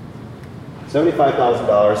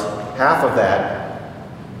 $75,000, half of that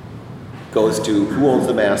goes to who owns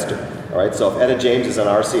the master. All right, so if Etta James is on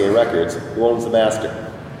RCA Records, who owns the master?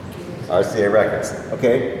 RCA Records.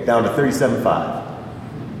 Okay, down to $37,500.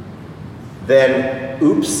 Then,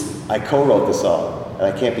 oops, I co-wrote the song, and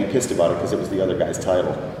I can't be pissed about it because it was the other guy's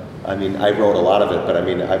title. I mean, I wrote a lot of it, but I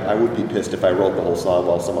mean, I would be pissed if I wrote the whole song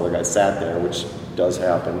while some other guy sat there, which does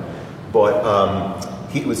happen. But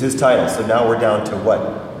it was his title, so now we're down to what?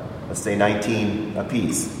 Let's say 19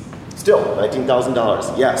 apiece. Still,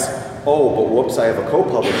 $19,000, yes. Oh, but whoops, I have a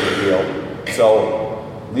co-publishing deal. So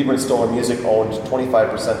Lieber and Stoller Music owned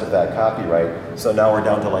 25% of that copyright. So now we're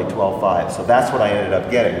down to like $12,500. So that's what I ended up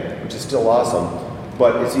getting, which is still awesome.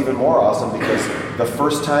 But it's even more awesome because the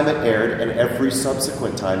first time it aired and every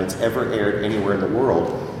subsequent time it's ever aired anywhere in the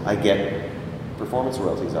world, I get performance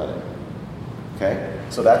royalties on it. Okay?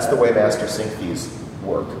 So that's the way master sync fees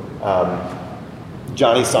work.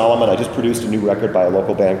 Johnny Solomon, I just produced a new record by a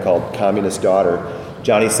local band called Communist Daughter.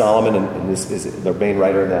 Johnny Solomon, and this is the main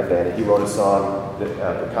writer in that band, and he wrote a song, the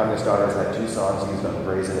Communist Daughter has had 2 songs used on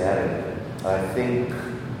Grey's Anatomy. I think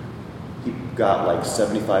he got like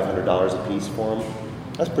 $7,500 a piece for them.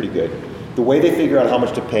 That's pretty good. The way they figure out how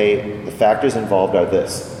much to pay, the factors involved are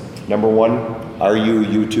this. Number one, are you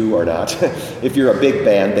U2 or not? If you're a big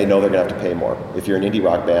band, they know they're going to have to pay more. If you're an indie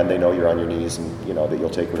rock band, they know you're on your knees and you know that you'll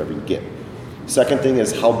take whatever you get. Second thing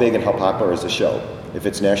is how big and how popular is the show? If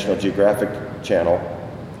it's National Geographic Channel,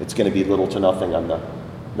 it's going to be little to nothing on the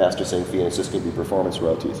master sync fee, and it's just going to be performance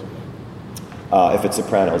royalties. If it's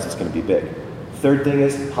Sopranos, it's going to be big. Third thing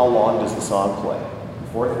is, how long does the song play?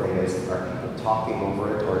 Fourth thing is, are people talking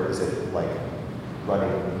over it, or is it like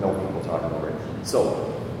running, no people talking over it?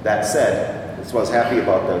 So, that said, that's why I was happy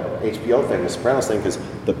about the HBO thing, the Sopranos thing, because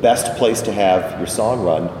the best place to have your song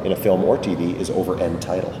run in a film or TV is over end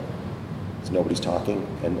title. So nobody's talking,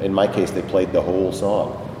 and in my case, they played the whole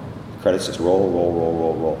song. The credits just roll, roll, roll,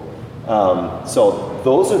 roll, roll. So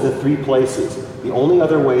those are the 3 places. The only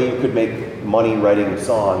other way you could make money writing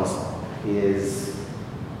songs is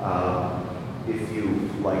if you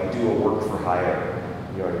like do a work for hire.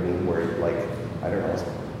 You know what I mean? Where like, I don't know.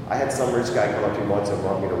 I had some rich guy come up to me once and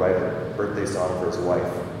want me to write a birthday song for his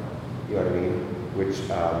wife. You know what I mean? Which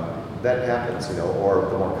that happens, you know. Or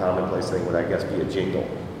the more commonplace thing would, I guess, be a jingle.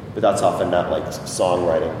 But that's often not like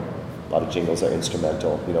songwriting. A lot of jingles are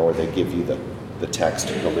instrumental, you know, where they give you the text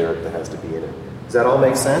and the lyric that has to be in it. Does that all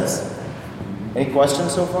make sense? Any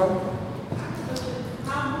questions so far?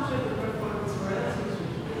 How much of the performance royalties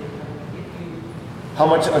if you... How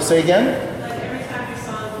much? Say again? Like every time your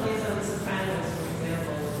song plays on The Sopranos, for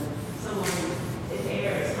example, it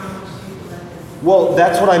airs, how much do you collect? Well,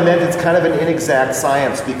 that's what I meant. It's kind of an inexact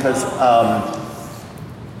science because,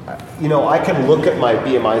 you know, I can look at my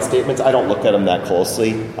BMI statements. I don't look at them that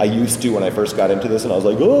closely. I used to when I first got into this, and I was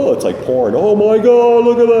like, oh, it's like porn. Oh, my God,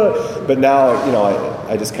 look at that. But now, you know,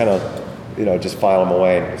 I just kind of, you know, just file them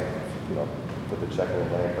away and just, you know, put the check in the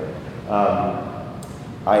bank.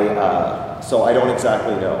 So I don't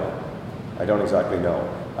exactly know.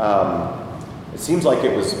 It seems like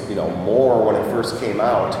it was, more when it first came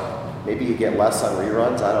out. Maybe you get less on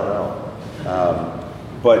reruns, I don't know.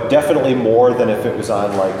 But definitely more than if it was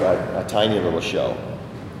on like a tiny little show.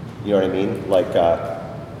 You know what I mean? Like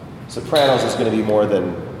Sopranos is going to be more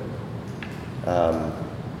than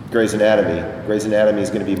Grey's Anatomy. Grey's Anatomy is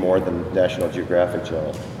going to be more than National Geographic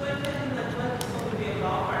Channel. What would be a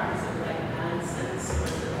ballpark? Is it like 9 cents or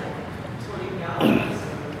is it like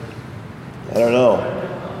 $20? I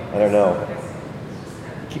don't know.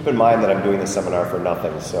 Keep in mind that I'm doing this seminar for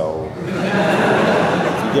nothing, so you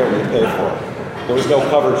get what you pay for. There was no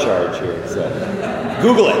cover charge here, so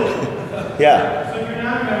Google it. Yeah. So you're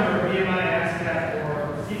not a member of BMI, ASCAP,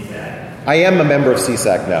 or CSAC? I am a member of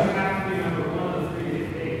CSAC now. You have to be member of one of the 3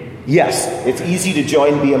 days paid. Yes, it's easy to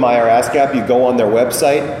join BMI or ASCAP. You go on their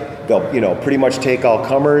website. They'll, pretty much take all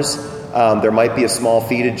comers. There might be a small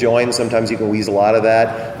fee to join. Sometimes you can weasel out of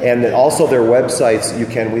that. And also their websites, you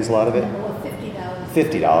can weasel out of it?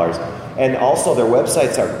 $50. And also their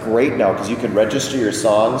websites are great now because you can register your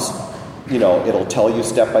songs. It'll tell you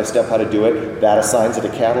step by step how to do it. That assigns it a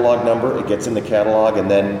catalog number. It gets in the catalog, and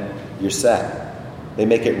then you're set. They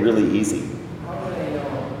make it really easy. How do they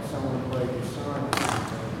know someone played your song?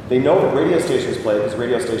 They know that radio stations play because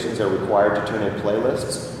radio stations are required to turn in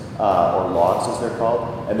playlists, or logs as they're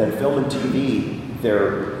called. And then film and TV,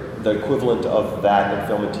 the equivalent of that in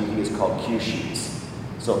film and TV is called cue sheets.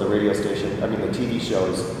 So the the TV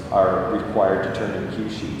shows are required to turn in cue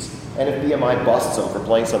sheets. And if BMI busts them for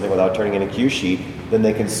playing something without turning in a cue sheet, then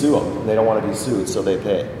they can sue them. They don't want to be sued, so they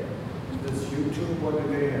pay. Does YouTube, what do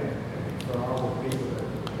they have for all the people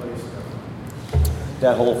that play stuff?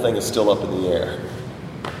 That whole thing is still up in the air.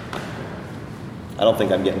 I don't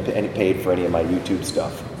think I'm getting paid for any of my YouTube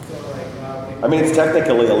stuff. So like a lot of people, It's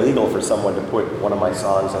technically illegal for someone to put one of my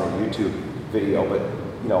songs on a YouTube video, but,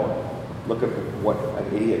 look at what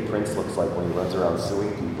an idiot Prince looks like when he runs around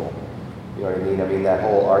suing people. You know what I mean? That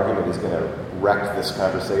whole argument is going to wreck this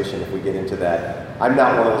conversation if we get into that. I'm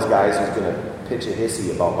not one of those guys who's going to pitch a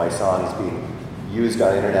hissy about my songs being used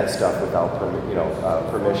on internet stuff without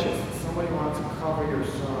permission. somebody wants to cover your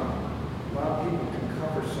song. A lot of people can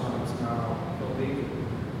cover songs now illegally.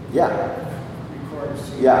 Yeah. Record a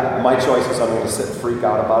CD. Yeah, my choice is I'm going to sit and freak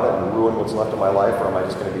out about it and ruin what's left of my life, or am I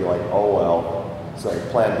just going to be like, oh well, it's like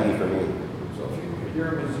plan B for me. So if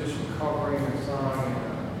you're a musician covering a song in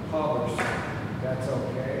a pub or something, that's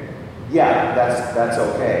okay? Yeah, that's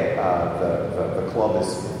okay. The club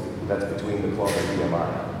that's between the club and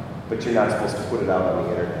BMI. But you're not supposed to put it out on the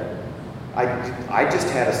internet. I just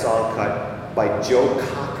had a song cut by Joe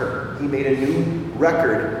Cocker. He made a new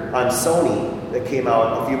record on Sony that came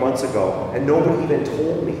out a few months ago, and nobody even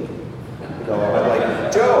told me. I'm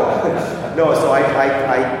like, Joe! No, so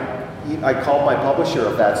I called my publisher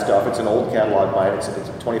of that stuff. It's an old catalog of mine. It's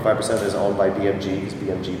 25% of it is owned by BMG because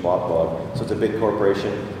BMG bought Bug, so it's a big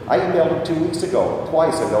corporation. I emailed him 2 weeks ago,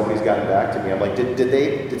 twice, and nobody's gotten back to me. I'm like, did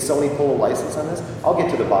Sony pull a license on this? I'll get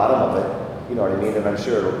to the bottom of it. You know what I mean? And I'm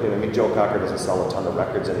sure, Joe Cocker doesn't sell a ton of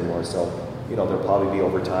records anymore, so, there'll probably be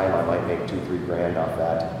over time, I might make $2-3 grand off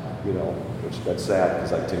that, which that's sad,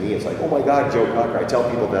 because to me, it's like, oh my God, Joe Cocker. I tell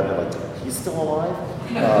people that, and they're like, he's still alive?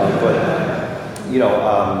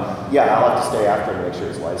 Yeah, I'll have to stay after and make sure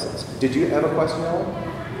it's licensed. Did you have a question, Ellen?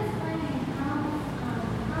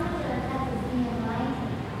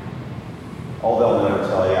 Oh, they'll never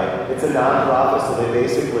tell you. It's a non-profit, so they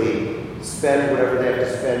basically spend whatever they have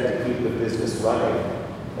to spend to keep the business running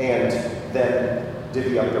and then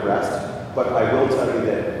divvy up the rest. But I will tell you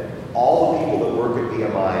that all the people that work at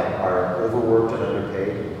BMI are overworked and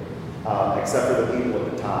underpaid, except for the people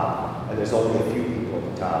at the top. And there's only a few people at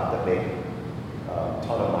the top that make a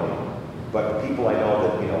ton of money. But the people I know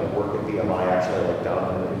that work at BMI, actually like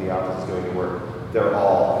down in the office doing the work, they're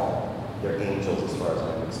angels as far as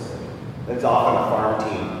I'm concerned. And it's often a farm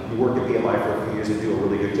team. You work at BMI for a few years and do a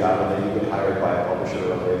really good job, and then you get hired by a publisher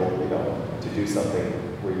or a label, to do something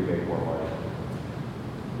where you make more money.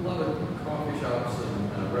 A lot of coffee shops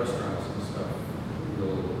and restaurants and stuff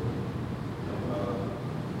will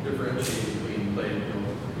differentiate between if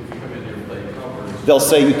you come in here and play covers. They'll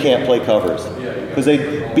say you can't play covers. Because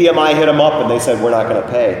BMI hit them up and they said, we're not going to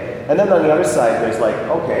pay. And then on the other side, there's like,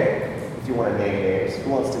 okay, if you want to name names, who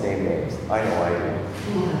wants to name names? I know I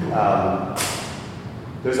do.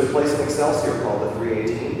 There's a place in Excelsior called the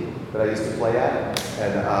 318 that I used to play at.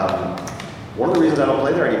 And one of the reasons I don't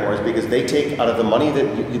play there anymore is because they take out of the money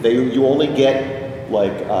that you only get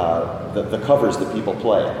like the covers that people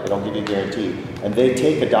play. They don't give you a guarantee. And they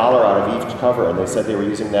take $1 out of each cover, and they said they were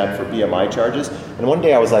using that for BMI charges. And one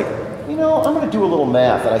day I was like, I'm going to do a little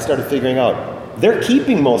math. And I started figuring out, they're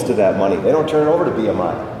keeping most of that money. They don't turn it over to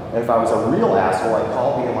BMI. And if I was a real asshole, I'd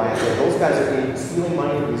call BMI and say, those guys are stealing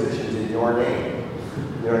money from musicians in your name.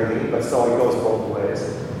 You know what I mean? But so it goes both ways.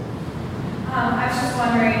 I was just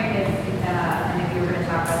wondering if you were going to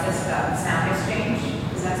talk about this, about Sound Exchange,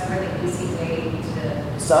 because that's a really easy way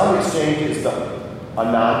to... Sound Exchange is a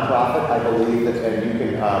nonprofit, I believe, and you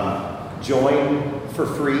can join for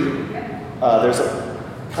free. There's a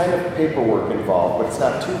kind of paperwork involved, but it's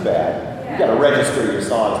not too bad. You got to register your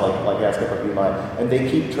songs, like ASCAP or BMI, and they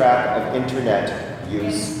keep track of internet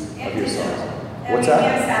use of your songs. What's that? We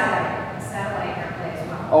have satellite airplay as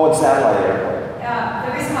well. Oh, and satellite airplay.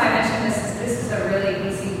 The reason why I mentioned this is a really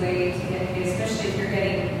easy way to get paid, especially if you're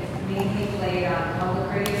getting mainly played on public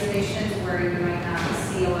radio stations where you might not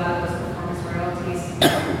see a lot of those performance royalties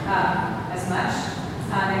as much.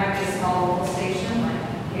 They might be a small local station like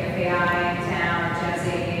KFAI in town or Jazz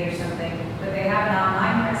 88 or something, but they have an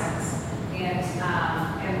online presence.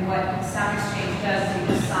 And what Sound Exchange does is you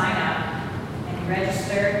just sign up and you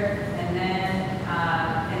register, and then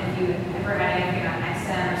and if you ever had anything on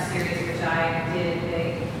XM or Sirius, which I did,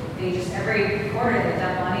 they just every quarter they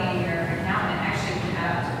dump money in your account and actually can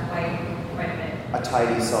add up to quite a bit. A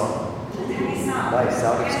tidy song. Tidy song. Nice,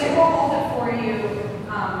 Sound And Exchange. they won't hold it for you.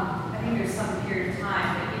 I think there's some period of time,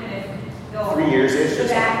 but even if they'll 3 years-ish or the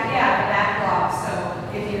backlog. So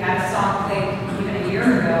if you had a song played even a year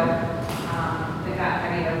ago, they got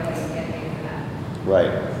every other place to get paid for that.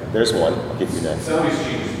 Right. There's one. I'll give you next. Sound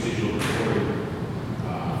Exchange is digital recording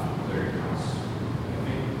clearinghouse. I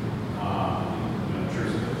think, in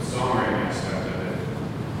terms of the songwriting aspect of it,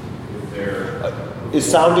 if they're... Is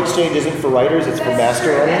Sound Exchange isn't for writers, it's for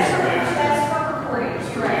master owners? That's for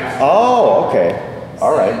recordings, you're right. Oh, okay.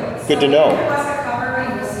 All right. Good to If know. it was a cover,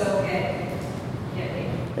 you would still get paid.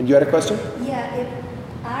 And you had a question? Yeah,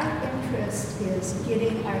 our interest is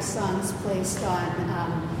getting our songs placed on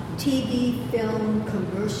TV, film,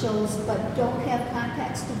 commercials, but don't have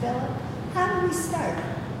contacts developed. How do we start?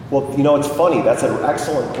 Well, you know, it's funny. That's an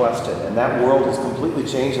excellent question. And that world has completely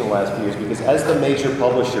changed in the last few years because as the major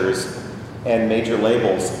publishers and major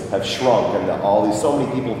labels have shrunk and so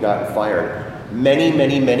many people have gotten fired,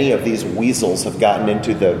 many of these weasels have gotten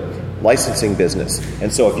into the licensing business.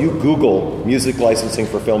 And so if you Google music licensing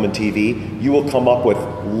for film and TV, you will come up with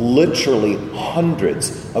literally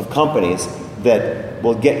hundreds of companies that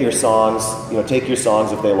will get your songs, take your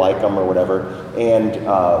songs if they like them or whatever, and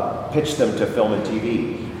pitch them to film and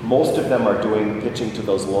TV. Most of them are pitching to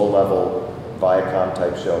those low-level Viacom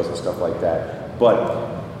type shows and stuff like that.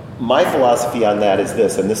 But my philosophy on that is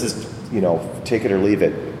this, and this is, take it or leave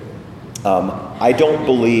it. I don't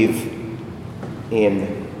believe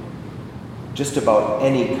in just about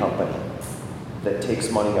any company that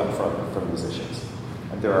takes money up front from musicians.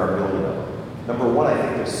 And there are a million of them. Number one, I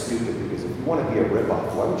think they're stupid because if you want to be a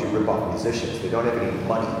ripoff, why would you rip off musicians? They don't have any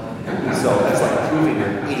money. So that's like proving you're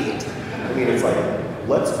an idiot. I mean, it's like,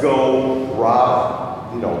 let's go rob,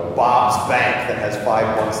 Bob's bank that has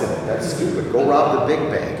 $5 in it. That's stupid. Go rob the big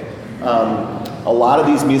bank. A lot of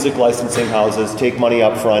these music licensing houses take money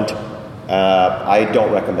up front. I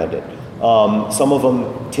don't recommend it. Some of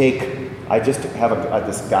them I just have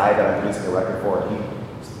this guy that I'm producing a record for, and he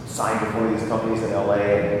signed with one of these companies in LA,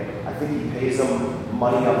 and I think he pays them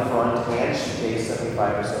money up front, and she pays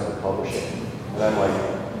 75% of the publishing. And I'm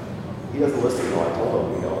like, he doesn't listen, I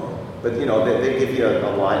told him, But, they give you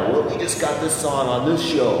a line, well, we just got this song on this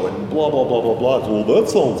show, and blah, blah, blah, blah, blah. Well, that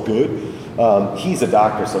sounds good. He's a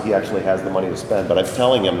doctor, so he actually has the money to spend, but I'm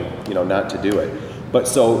telling him, not to do it. But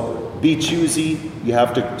so, be choosy. You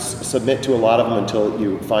have to submit to a lot of them until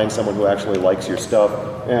you find someone who actually likes your stuff.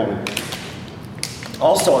 And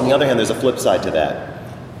also, on the other hand, there's a flip side to that,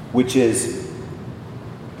 which is,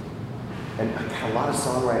 and a lot of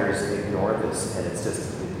songwriters ignore this, and it's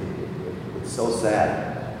just, it's so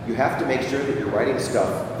sad. You have to make sure that you're writing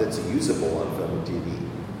stuff that's usable on film and TV.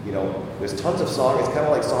 There's tons of songs. It's kind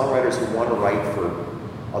of like songwriters who want to write for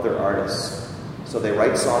other artists. So they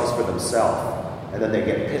write songs for themselves. And then they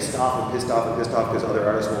get pissed off because other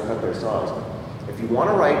artists won't cut their songs. If you want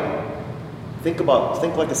to write, think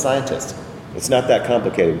like a scientist. It's not that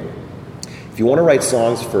complicated. If you want to write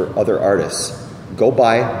songs for other artists, go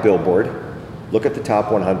buy Billboard, look at the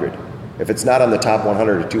top 100. If it's not on the top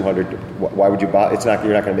 100 or 200, why would you buy? You're not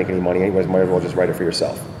going to make any money anyways. Might as well just write it for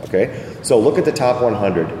yourself. Okay? So look at the top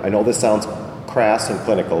 100. I know this sounds crass and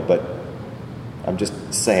clinical, but I'm just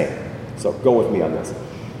saying. So go with me on this.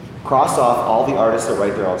 Cross off all the artists that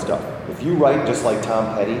write their own stuff. If you write just like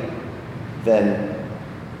Tom Petty, then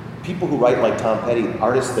people who write like Tom Petty,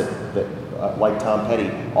 artists that like Tom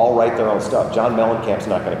Petty, all write their own stuff. John Mellencamp's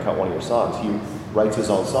not going to cut one of your songs. He writes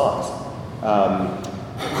his own songs.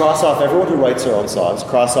 Cross off everyone who writes their own songs.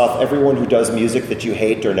 Cross off everyone who does music that you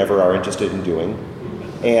hate or never are interested in doing.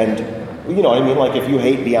 And, you know what I mean? Like, if you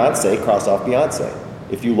hate Beyonce, cross off Beyonce.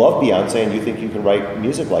 If you love Beyonce and you think you can write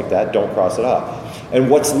music like that, don't cross it off. And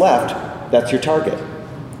what's left, that's your target.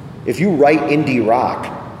 If you write indie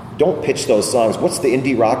rock, don't pitch those songs. What's the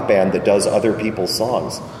indie rock band that does other people's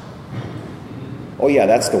songs? Oh yeah,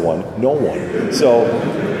 that's the one. No one. So,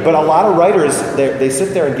 but a lot of writers, they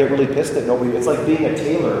sit there and get really pissed at nobody. It's like being a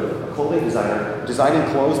tailor, a clothing designer, designing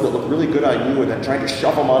clothes that look really good on you and then trying to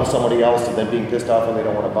shove them onto somebody else and then being pissed off when they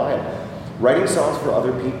don't want to buy them. Writing songs for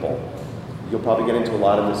other people. You'll probably get into a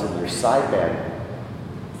lot of this in your side band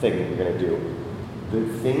thing that you're going to do.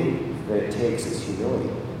 The thing that it takes is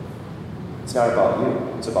humility. It's not about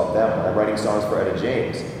you. It's about them. I'm writing songs for Etta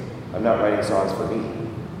James. I'm not writing songs for me.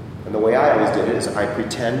 And the way I always did it is I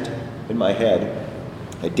pretend in my head,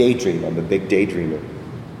 I daydream. I'm a big daydreamer.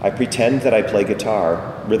 I pretend that I play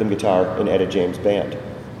guitar, rhythm guitar, in Etta James' band.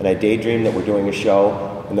 And I daydream that we're doing a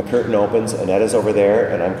show, and the curtain opens, and Etta's over there,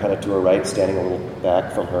 and I'm kind of to her right, standing a little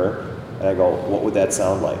back from her, and I go, what would that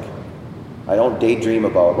sound like? I don't daydream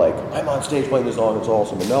about, like, I'm on stage playing this song, it's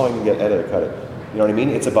awesome, and now I can get Etta to cut it. You know what I mean?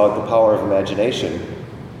 It's about the power of imagination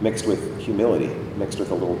mixed with humility, mixed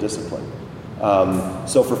with a little discipline.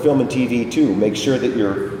 So for film and TV too, make sure that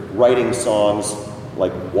you're writing songs,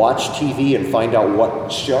 like watch TV and find out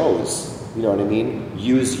what shows, you know what I mean?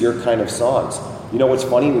 Use your kind of songs. You know what's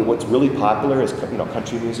funny? What's really popular is, you know,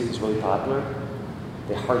 country music is really popular.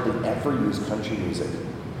 They hardly ever use country music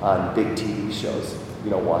on big TV shows.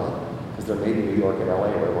 You know why? Because they're made in New York and LA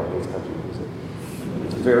where everyone needs country music.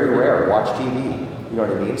 It's very rare. Watch TV. You know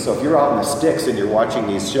what I mean? So if you're out in the sticks and you're watching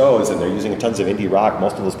these shows and they're using tons of indie rock,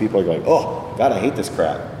 most of those people are going, oh, God, I hate this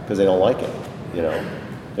crap, because they don't like it. You know?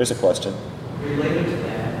 There's a question. Related to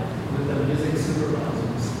that, with the music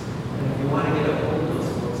supervisors, and if you want to get a hold of those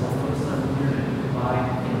folks, I noticed on the internet you can buy,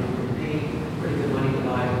 and you can pay pretty good money to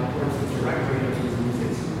buy reports of directory of these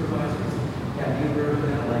music supervisors. Have you heard of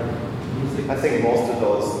that, like music? I think most of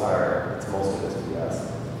those are, it's most of it,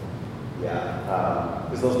 yes. Yeah.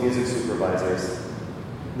 Because those music supervisors,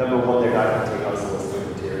 number one, they're not going to take unsolicited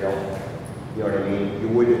material. You know what I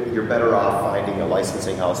mean? You're better off finding a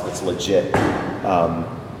licensing house that's legit.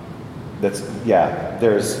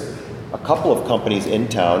 There's a couple of companies in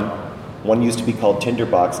town. One used to be called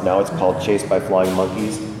Tinderbox. Now it's called Chased by Flying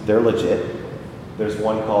Monkeys. They're legit. There's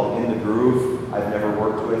one called In the Groove I've never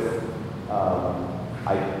worked with.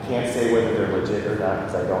 I can't say whether they're legit or not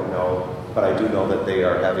because I don't know. But I do know that they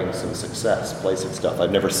are having some success placing stuff.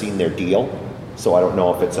 I've never seen their deal, so I don't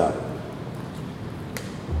know if it's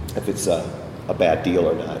a bad deal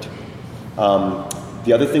or not.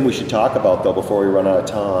 The other thing we should talk about, though, before we run out of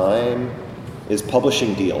time, is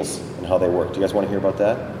publishing deals and how they work. Do you guys want to hear about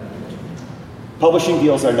that? Publishing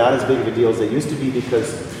deals are not as big of a deal as they used to be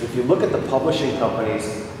because if you look at the publishing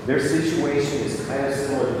companies, their situation is kind of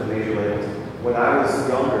similar to the major labels. When I was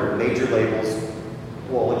younger, major labels,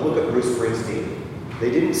 well, look at Bruce Springsteen.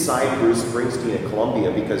 They didn't sign Bruce Springsteen at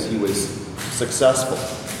Columbia because he was successful.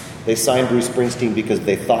 They signed Bruce Springsteen because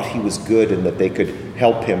they thought he was good and that they could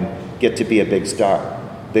help him get to be a big star.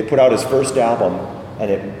 They put out his first album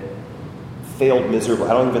and it failed miserably.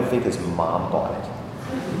 I don't even think his mom bought it.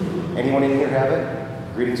 Anyone in here have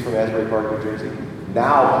it? Greetings from Asbury Park, New Jersey.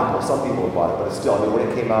 Now some people have bought it, but still, when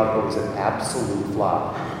it came out, it was an absolute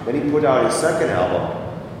flop. Then he put out his second album.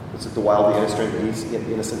 Was it The Wild, the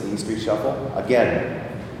Innocent E Street Shuffle? Again,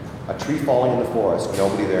 a tree falling in the forest,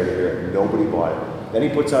 nobody there to hear it, nobody bought it. Then he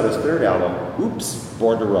puts out his third album, oops,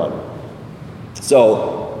 Born to Run.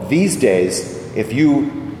 So these days,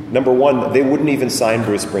 number one, they wouldn't even sign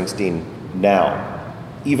Bruce Springsteen now,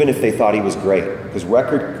 even if they thought he was great, because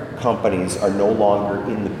record companies are no longer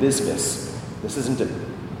in the business. This isn't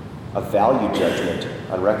a value judgment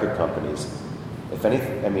on record companies. If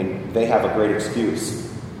anything, they have a great excuse.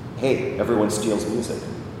 Hey, everyone steals music.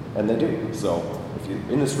 And they do. So if you're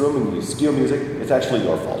in this room and you steal music, it's actually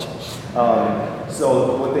your fault.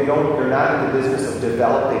 So they're not in the business of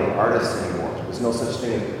developing artists anymore. There's no such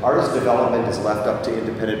thing. Artist development is left up to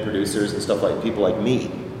independent producers and stuff like people like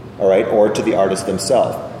me, all right, or to the artists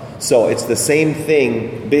themselves. So it's the same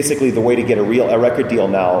thing. Basically, the way to get a record deal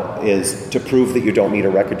now is to prove that you don't need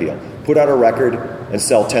a record deal. Put out a record and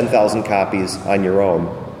sell 10,000 copies on your own.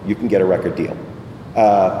 You can get a record deal.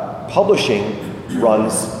 Publishing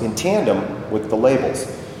runs in tandem with the labels.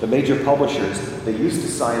 The major publishers, they used to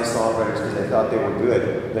sign songwriters because they thought they were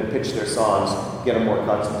good, then pitch their songs, get them more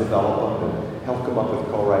cuts, and develop them, and help come up with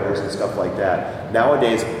co-writers and stuff like that.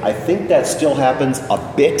 Nowadays, I think that still happens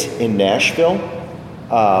a bit in Nashville.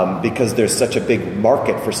 because there's such a big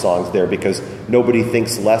market for songs there, because nobody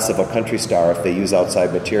thinks less of a country star if they use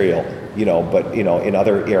outside material, but in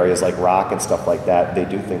other areas like rock and stuff like that, they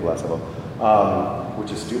do think less of them,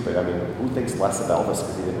 which is stupid. I mean, who thinks less of Elvis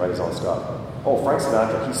because he didn't write his own stuff? Oh, Frank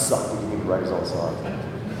Sinatra, he sucked, he didn't even write his own songs.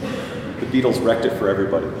 The Beatles wrecked it for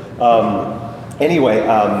everybody. Anyway,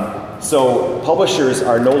 so publishers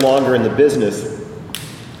are no longer in the business,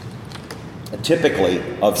 typically,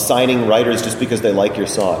 of signing writers just because they like your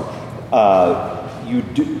song.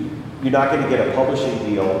 You're not going to get a publishing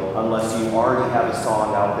deal unless you already have a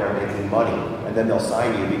song out there making money, and then they'll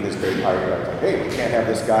sign you because they are like, hey, we can't have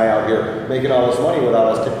this guy out here making all this money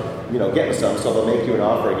without us, getting some. So they'll make you an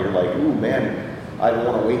offer, and you're like, ooh, man, I don't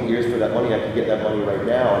want to wait years for that money. I can get that money right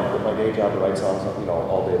now and quit my day job to write songs,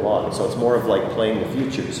 all day long. So it's more of like playing the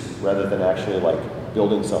futures rather than actually like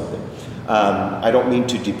building something. I don't mean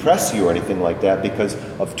to depress you or anything like that, because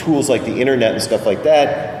of tools like the internet and stuff like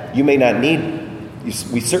that, you may not need,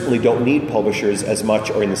 we certainly don't need publishers as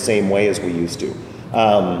much or in the same way as we used to.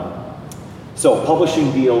 So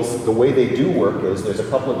publishing deals, the way they do work is there's a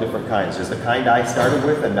couple of different kinds. There's the kind I started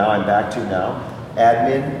with and now I'm back to now.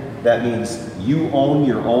 Admin, that means you own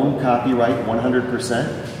your own copyright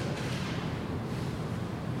 100%.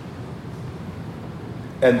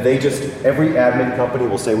 And every admin company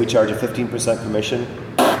will say we charge a 15% commission.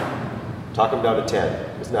 Talk them down to 10.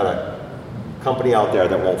 There's not a company out there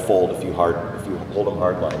that won't fold if you hold them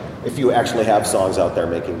hard line. If you actually have songs out there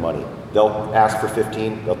making money, they'll ask for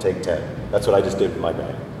 15, they'll take 10. That's what I just did with my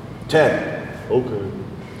guy. 10. Okay.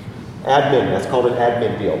 Admin, that's called an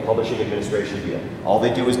admin deal, publishing administration deal. All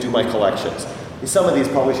they do is do my collections. Some of these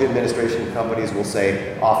publishing administration companies will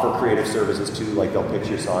say, offer creative services too, like they'll pitch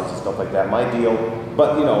your songs and stuff like that. My deal,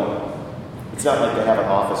 but it's not like they have an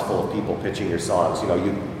office full of people pitching your songs.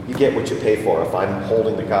 You get what you pay for. If I'm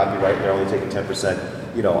holding the copyright and they're only taking 10%,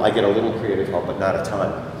 I get a little creative help, but not a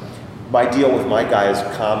ton. My deal with my guy is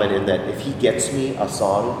common in that if he gets me a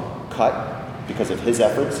song cut because of his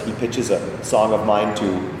efforts, he pitches a song of mine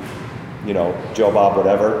to, Joe Bob,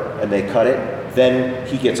 whatever, and they cut it, then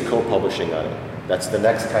he gets co-publishing on it. That's the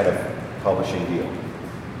next kind of publishing deal.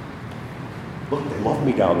 Look, they love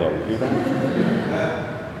me down there. You hear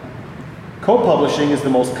that? Co-publishing is the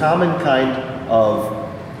most common kind of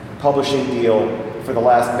publishing deal for the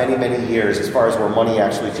last many, many years as far as where money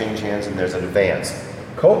actually changes hands and there's an advance.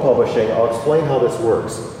 Co-publishing, I'll explain how this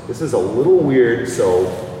works. This is a little weird, so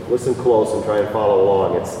listen close and try and follow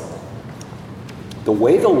along. It's the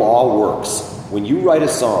way the law works. When you write a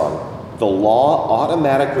song, the law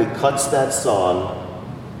automatically cuts that song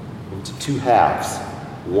into two halves.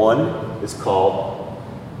 One is called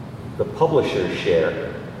the publisher's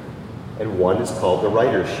share, and one is called the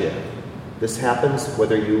writer's share. This happens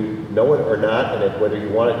whether you know it or not, and whether you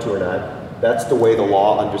want it to or not. That's the way the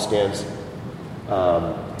law understands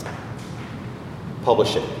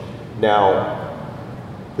publishing. Now,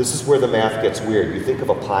 this is where the math gets weird. You think of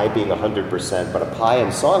a pie being 100%, but a pie in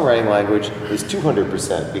songwriting language is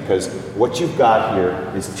 200%, because what you've got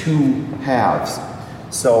here is two halves.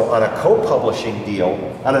 So on a co-publishing deal,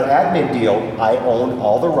 on an admin deal, I own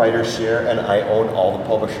all the writer's share and I own all the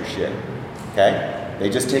publisher's share. Okay? They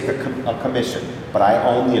just take a commission, but I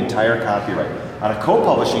own the entire copyright. On a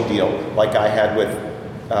co-publishing deal, like I had with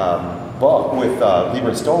Lieber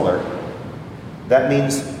and Stoller, that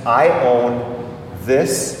means I own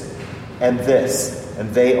this, and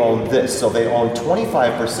they own this. So they own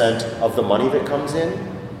 25% of the money that comes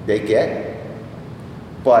in, they get.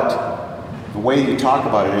 But the way you talk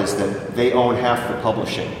about it is that they own half the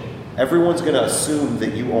publishing. Everyone's going to assume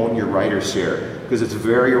that you own your writer's share, because it's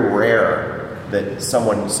very rare that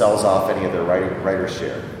someone sells off any of their writer's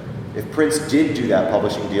share. If Prince did do that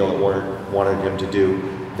publishing deal that Warner wanted him to do,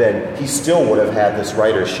 then he still would have had this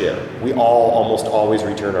writer's share. We all almost always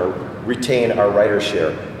retain our writer's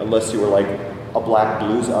share, unless you were like a black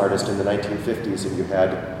blues artist in the 1950s and you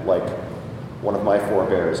had like one of my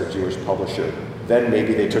forebears, a Jewish publisher. Then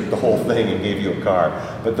maybe they took the whole thing and gave you a car.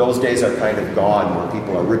 But those days are kind of gone, where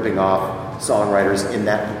people are ripping off songwriters in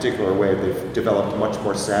that particular way. They've developed much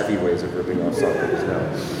more savvy ways of ripping off songwriters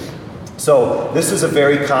now. So this is a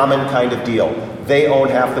very common kind of deal. They own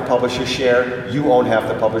half the publisher's share, you own half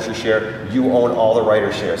the publisher's share, you own all the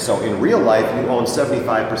writer's share. So in real life, you own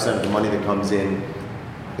 75% of the money that comes in.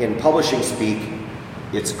 In publishing speak,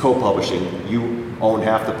 it's co-publishing. You own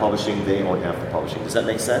half the publishing, they own half the publishing. Does that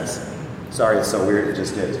make sense? Sorry, it's so weird, it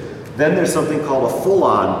just is. Then there's something called a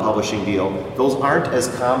full-on publishing deal. Those aren't as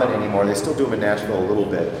common anymore. They still do them in Nashville a little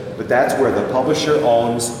bit. But that's where the publisher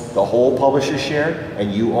owns the whole publisher's share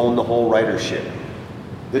and you own the whole writer's share.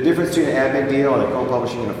 The difference between an admin deal and a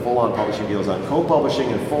co-publishing and a full-on publishing deal is on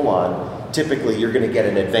co-publishing and full-on, typically you're going to get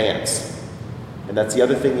an advance. And that's the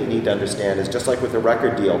other thing that you need to understand is just like with a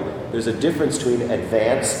record deal, there's a difference between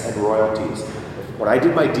advance and royalties. When I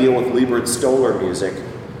did my deal with Lieber and Stoller Music,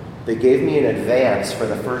 they gave me an advance for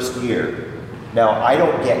the first year. Now, I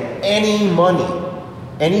don't get any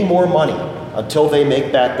more money, until they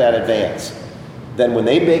make back that advance. Then when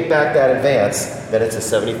they make back that advance, then it's a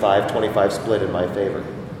 75-25 split in my favor.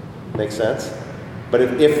 Make sense? But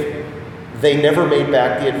if they never made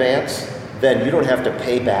back the advance, then you don't have to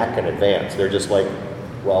pay back an advance. They're just like,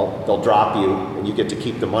 well, they'll drop you and you get to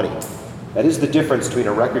keep the money. That is the difference between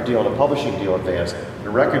a record deal and a publishing deal advance. In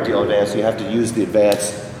a record deal advance, you have to use the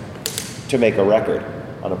advance to make a record.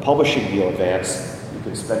 On a publishing deal advance, you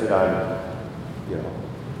can spend it on,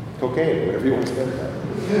 cocaine, whatever you want to spend it on.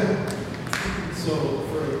 So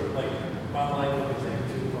for like online publishing,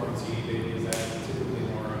 Torrents, eBay, is that typically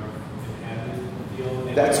more of an admin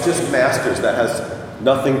deal? That's just masters. That has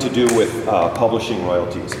nothing to do with publishing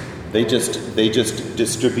royalties. They just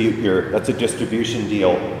distribute that's a distribution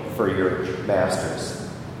deal for your masters.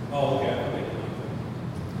 Oh, okay.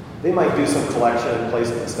 They might do some collection and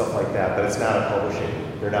placement and stuff like that, but it's not a publishing.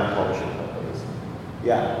 They're not publishing companies.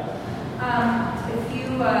 Yeah. If you,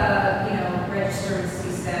 register with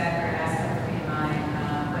CSAC or ask them for me in mind,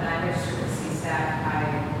 when I registered with CSAC,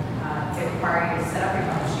 they require you to set up your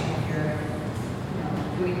publishing if you're,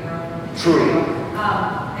 doing your own. True.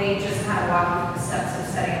 They just kind of walk you through the steps of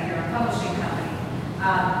setting up your own publishing company.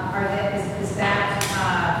 Is that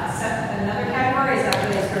another category? Is that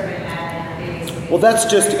really sort of an admin? Well, that's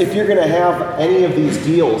just, if you're going to have any of these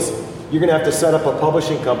deals, you're going to have to set up a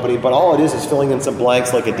publishing company, but all it is filling in some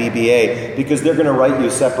blanks like a DBA, because they're going to write you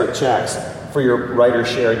separate checks for your writer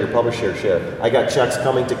share and your publisher share. I got checks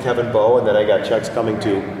coming to Kevin Bowe, and then I got checks coming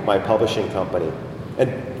to my publishing company.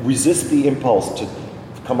 And resist the impulse to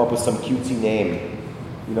come up with some cutesy name.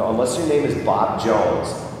 Unless your name is Bob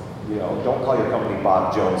Jones, don't call your company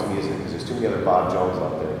Bob Jones Music, because there's too many other Bob Jones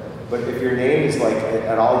out there. But if your name is like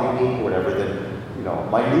at all unique or whatever, then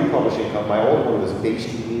my new publishing company, my old one was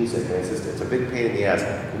Beastie Music, and it's a big pain in the ass.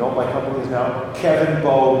 You know what my company is now? Kevin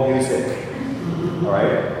Bowe Music. All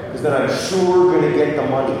right? Because then I'm sure going to get the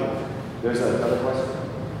money. There's another question.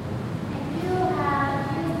 If you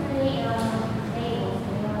create your own label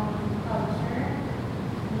for your own publisher,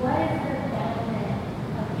 what is the benefit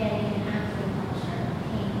of getting an actual publisher,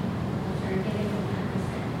 paying a publisher, giving them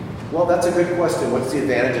 10%? Well, that's a good question. What's the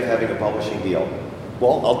advantage of having a publishing deal?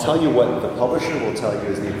 Well, I'll tell you what the publisher will tell you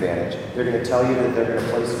is the advantage. They're going to tell you that they're going to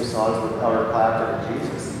play some songs with Howard Clapton and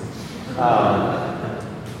Jesus.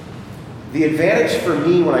 The advantage for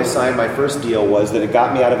me when I signed my first deal was that it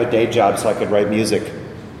got me out of a day job so I could write music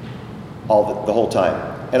the whole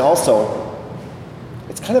time. And also,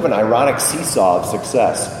 it's kind of an ironic seesaw of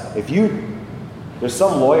success. There's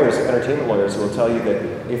some lawyers, entertainment lawyers, who will tell you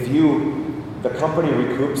that if the company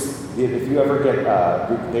recoups, if you ever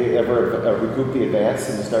recoup the advance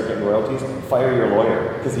and you start getting royalties, fire your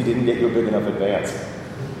lawyer because he didn't get you a big enough advance.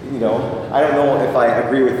 I don't know if I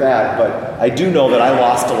agree with that, but I do know that I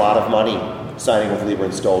lost a lot of money signing with Lieber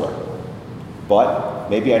and Stoller. But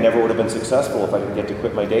maybe I never would have been successful if I didn't get to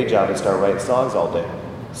quit my day job and start writing songs all day.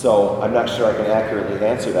 So I'm not sure I can accurately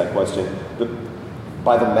answer that question.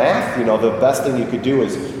 By the math, the best thing you could do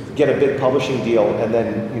is get a big publishing deal and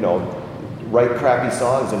then, write crappy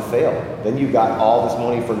songs and fail. Then you got all this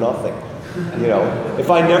money for nothing. If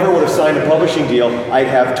I never would have signed a publishing deal, I'd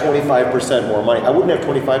have 25% more money. I wouldn't have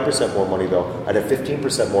 25% more money, though. I'd have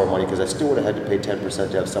 15% more money because I still would have had to pay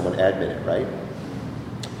 10% to have someone admin it, right?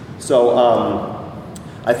 So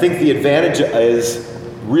I think the advantage is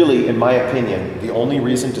really, in my opinion, the only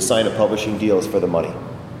reason to sign a publishing deal is for the money.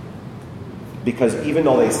 Because even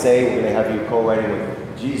though they say we're going to have you co-writing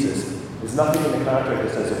with Jesus, there's nothing in the contract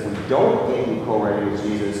that says if we don't get you co-writing with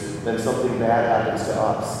Jesus, then something bad happens to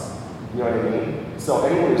us. You know what I mean? So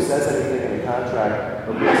anyone who says anything in the contract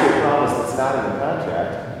or makes a promise that's not in the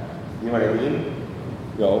contract, you know what I mean?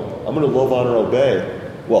 I'm going to love, honor,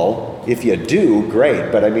 obey. Well, if you do,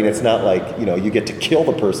 great. But I mean, it's not like, you get to kill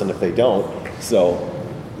the person if they don't. So,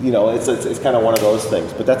 it's kind of one of those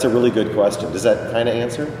things. But that's a really good question. Does that kind of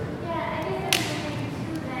answer?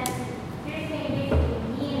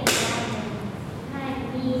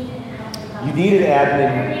 You need an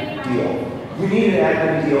admin deal. You need an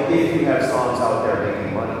admin deal if you have songs out there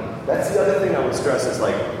making money. That's the other thing I would stress is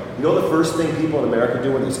the first thing people in America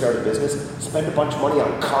do when they start a business? Spend a bunch of money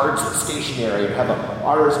on cards and stationery and have an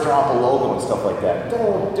artist drop a logo and stuff like that.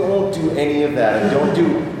 Don't do any of that. And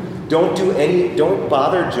don't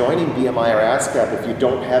bother joining BMI or ASCAP if you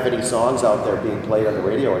don't have any songs out there being played on the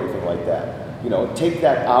radio or anything like that. Take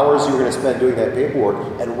that hours you're going to spend doing that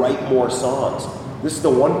paperwork and write more songs. This is the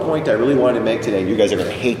one point I really wanted to make today. You guys are going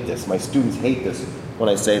to hate this. My students hate this when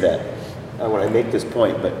I say that, when I make this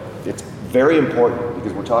point, but it's very important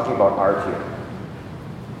because we're talking about art here.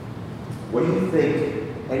 What do you think,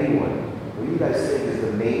 what do you guys think is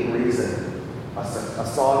the main reason a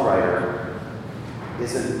songwriter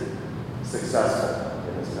isn't successful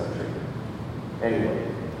in this country?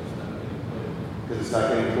 Anyone? Because it's not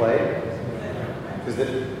getting played?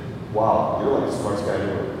 Wow, you're like the smartest guy in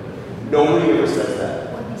the world. Nobody ever says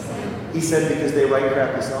that. What did he say? He said because they write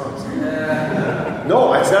crappy songs.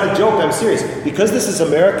 No, it's not a joke, I'm serious. Because this is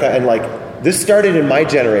America, and this started in my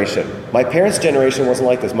generation. My parents' generation wasn't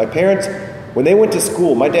like this. My parents, when they went to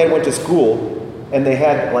school, my dad went to school, and they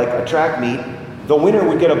had a track meet. The winner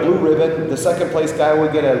would get a blue ribbon, the second place guy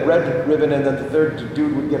would get a red ribbon, and then the third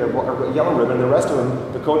dude would get a yellow ribbon, and the rest of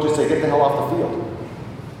them, the coach would say, get the hell off the field.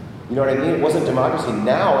 You know what I mean? It wasn't democracy.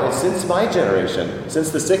 Now, since my generation, since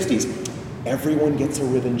the 60s, everyone gets a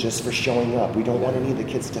ribbon just for showing up. We don't want any of the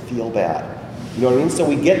kids to feel bad. You know what I mean? So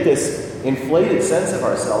we get this inflated sense of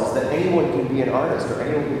ourselves that anyone can be an artist or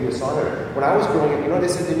anyone can be a songwriter. When I was growing up, you know what they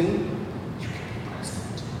said to me? You can be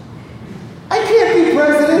president. I can't be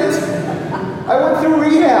president! I went through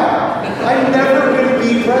rehab. I'm never going to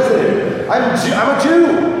be president. I'm a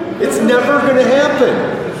Jew. It's never going to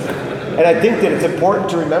happen. And I think that it's important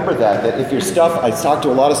to remember that if your stuff, I talk to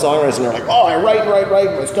a lot of songwriters and they're like, oh, I write,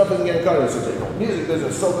 my stuff isn't getting cut. And it's like, music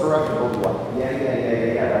business is so corrupt. And blah, blah, blah.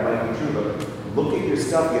 Yeah, that might be true. But look at your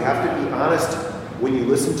stuff. You have to be honest when you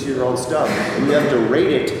listen to your own stuff. And you have to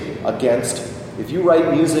rate it against, if you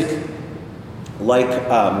write music like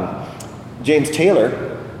James Taylor,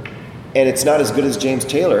 and it's not as good as James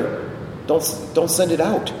Taylor, don't send it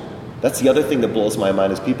out. That's the other thing that blows my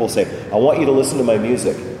mind is people say, I want you to listen to my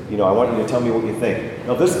music. I want you to tell me what you think.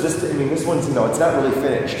 Now this one's, it's not really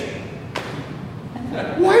finished.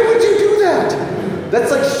 Why would you do that?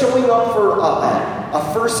 That's like showing up for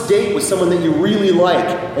a first date with someone that you really like,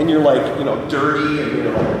 and you're dirty, and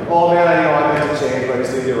you're like, oh man, I meant to change, but I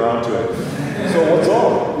just didn't get around to it. So what's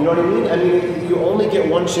wrong? You know what I mean? I mean, you only get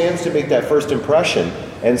one chance to make that first impression.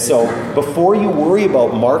 And so before you worry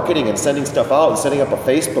about marketing and sending stuff out and setting up a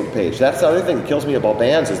Facebook page, that's the other thing that kills me about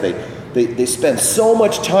bands is they spend so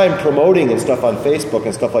much time promoting and stuff on Facebook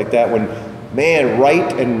and stuff like that when, man,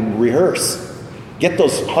 write and rehearse. Get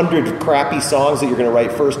those 100 crappy songs that you're going to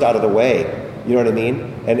write first out of the way. You know what I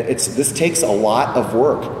mean? And this takes a lot of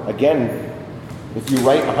work. Again, if you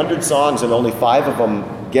write 100 songs and only 5 of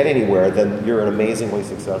them get anywhere, then you're amazingly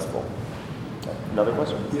successful. Another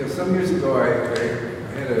question? Yeah, some years ago I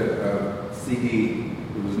had a CD.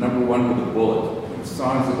 It was #1 with a bullet. It was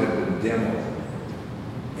songs that had been demoed.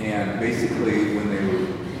 And basically, when they were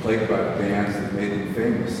played by bands that made them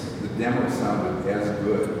famous, the demo sounded as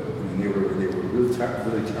good. I mean, they were really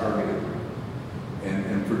targeted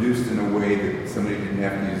and produced in a way that somebody didn't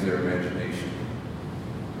have to use their imagination.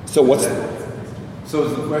 So So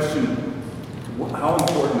is the question, how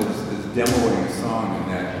important is demoing a song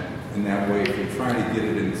in that way if you're trying to get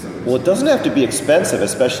it into somebody's... Well, it doesn't have to be expensive,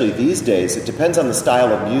 especially these days. It depends on the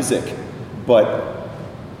style of music. But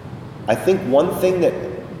I think one thing that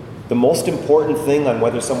the most important thing on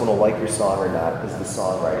whether someone will like your song or not is the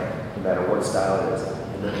songwriting, no matter what style it is.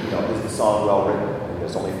 And then, is the song well written? And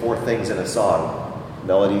there's only 4 things in a song: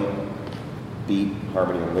 melody, beat,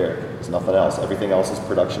 harmony, and lyric. There's nothing else. Everything else is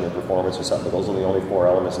production and performance or something. But those are the only 4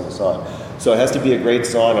 elements in the song. So it has to be a great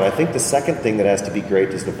song. And I think the second thing that has to be great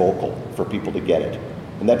is the vocal for people to get it.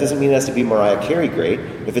 And that doesn't mean it has to be Mariah Carey great.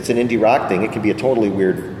 If it's an indie rock thing, it can be a totally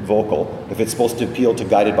weird vocal. If it's supposed to appeal to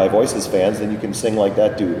Guided by Voices fans, then you can sing like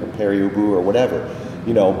that dude, or Perry Ubu, or whatever.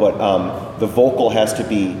 But the vocal has to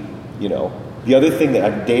be, The other thing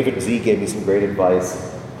that David Z gave me some great advice.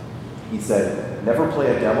 He said, never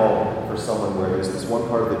play a demo for someone where there's this one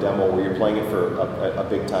part of the demo where you're playing it for a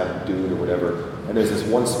big-time dude or whatever, and there's this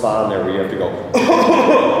one spot on there where you have to go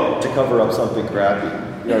to cover up something crappy.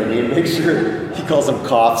 You know what I mean? Make sure, he calls them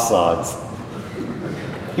cough songs.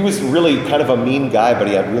 He was really kind of a mean guy, but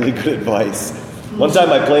he had really good advice. One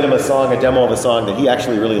time I played him a demo of a song that he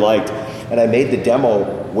actually really liked, and I made the demo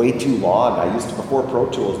way too long. Before Pro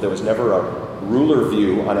Tools, there was never a ruler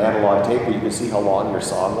view on analog tape where you could see how long your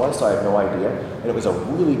song was, so I have no idea. And it was a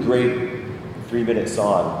really great 3-minute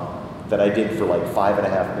song that I did for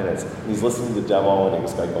 5.5 minutes. And he's listening to the demo, and it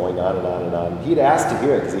was going on and on and on. He'd asked to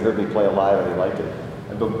hear it because he heard me play it live and he liked it.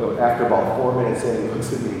 And after about 4 minutes in, he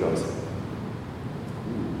looks at me and goes,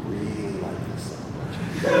 "You really like this song, don't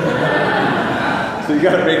you?" So So you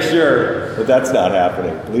got to make sure that that's not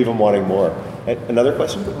happening. Leave them wanting more. Another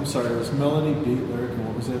question? I'm sorry, it was melody, beat, lyric, and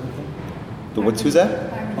what was the other thing? Who's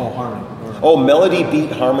that? Oh, harmony. Oh, melody,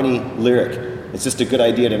 beat, harmony, lyric. It's just a good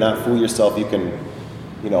idea to not fool yourself. You can,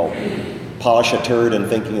 polish a turd and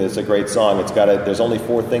thinking it's a great song. There's only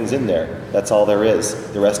 4 things in there. That's all there is.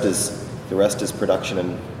 The rest is production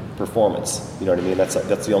and performance. You know what I mean?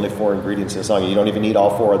 That's the only 4 ingredients in a song. You don't even need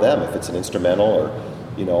all 4 of them if it's an instrumental or,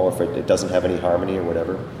 if it doesn't have any harmony or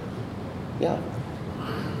whatever. Yeah.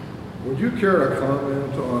 Would you care to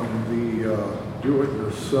comment on the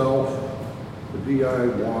do-it-yourself, the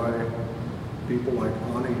DIY, people like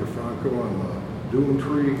Ani DeFranco and the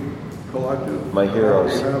Doomtree Collective? My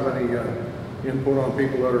heroes. Do you have any input on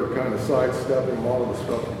people that are kind of sidestepping all of the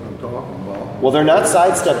stuff I'm talking about? Well, they're not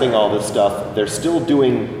sidestepping all this stuff.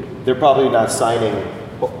 They're probably not signing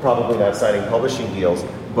publishing deals.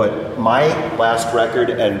 But my last record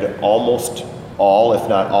and almost all, if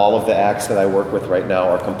not all, of the acts that I work with right now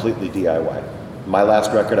are completely DIY. My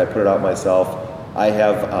last record, I put it out myself. I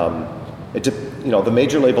have, the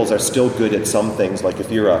major labels are still good at some things. Like if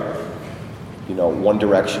you're a, One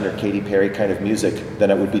Direction or Katy Perry kind of music, then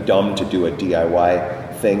it would be dumb to do a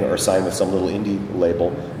DIY thing or sign with some little indie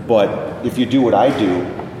label. But if you do what I do,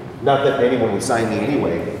 not that anyone would sign me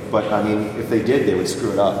anyway, but I mean, if they did, they would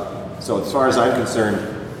screw it up. So as far as I'm concerned,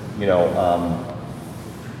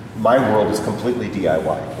 my world is completely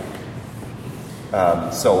DIY.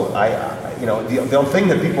 So the only thing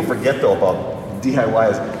that people forget though about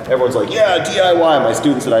DIY is everyone's like, yeah, DIY. My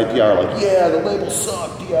students at IPR are like, yeah, the labels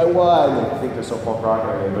suck, DIY, and they think they're so punk rock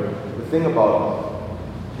and everything. But the thing about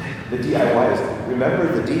the DIY is, remember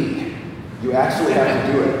the D. You actually have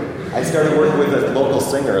to do it. I started working with a local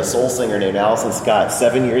singer, a soul singer named Allison Scott,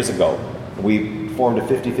 7 years ago. We formed a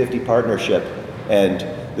 50-50 partnership, and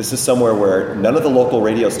this is somewhere where none of the local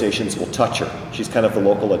radio stations will touch her. She's kind of the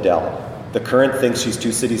local Adele. The Current thinks she's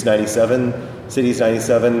too Cities 97. Cities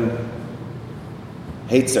 97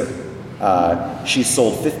 hates her. She's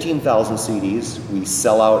sold 15,000 CDs. We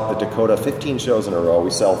sell out the Dakota 15 shows in a row.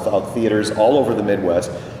 We sell out theaters all over the Midwest.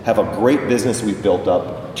 Have a great business we've built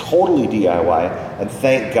up, totally DIY, and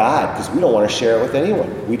thank God, because we don't want to share it with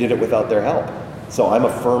anyone. We did it without their help. So I'm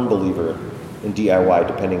a firm believer in DIY,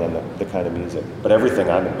 depending on the kind of music. But everything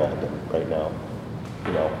I'm involved in right now,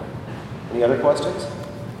 Any other questions?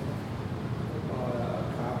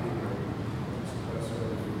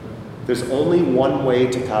 There's only one way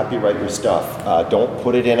to copyright your stuff. Don't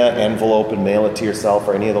put it in an envelope and mail it to yourself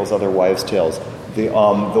or any of those other wives' tales. The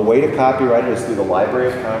way to copyright it is through the Library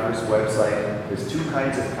of Congress website. There's 2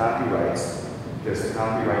 kinds of copyrights. There's a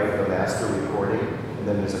copyright of the master recording, and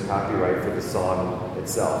then there's a copyright for the song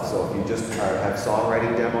itself. So if you just have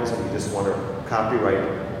songwriting demos and you just want to copyright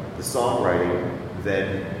the songwriting,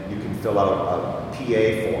 then you can fill out a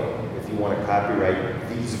PA form. If you want to copyright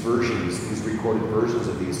these versions, these recorded versions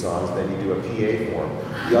of these songs, then you do a PA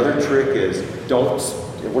form. The other trick is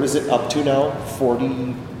what is it up to now?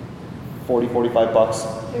 40, 45 bucks?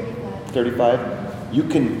 35? You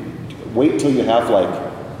can wait till you have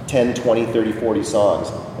like 10, 20, 30, 40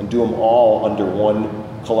 songs and do them all under one,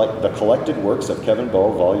 the collected works of Kevin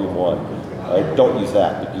Bowe, Volume 1. Right? Don't use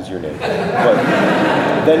that, but use your name. But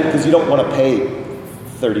then, because you don't want to pay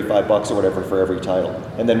 35 bucks or whatever for every title.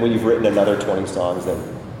 And then when you've written another 20 songs, then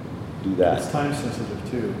do that. It's time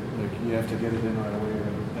sensitive too. Like you have to get it in right away or you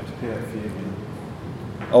have to pay that fee again.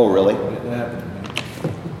 Oh, really? That happened to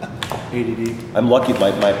me. ADD. I'm lucky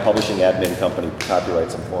my publishing admin company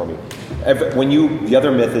copyrights them for me. The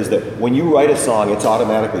other myth is that when you write a song, it's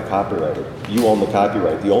automatically copyrighted. You own the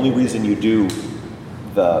copyright. The only reason you do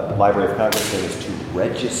the Library of Congress thing is to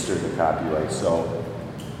register the copyright. So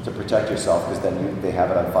to protect yourself, because then they have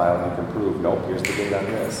it on file and you can prove, nope, here's the date on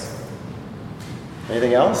this.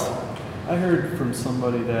 Anything else? I heard from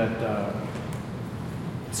somebody that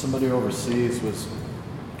somebody overseas was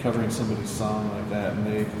covering somebody's song like that, and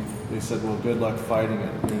they said, well, good luck fighting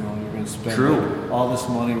it. You're going to spend all this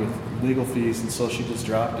money with legal fees, and so she just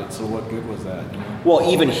dropped it. So what good was that?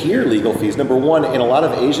 Well, even here, legal fees. Number one, in a lot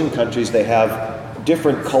of Asian countries, they have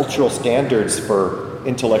different cultural standards for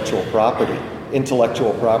intellectual property.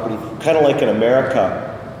 Intellectual property, kind of like in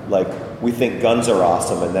America, like we think guns are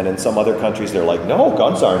awesome, and then in some other countries they're like, no,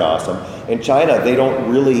 guns aren't awesome. In China, they don't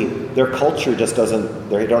really, their culture just doesn't,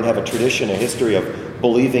 they don't have a tradition, a history of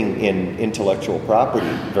believing in intellectual property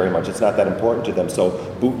very much. It's not that important to them. So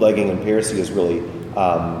bootlegging and piracy is really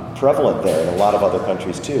prevalent there, and a lot of other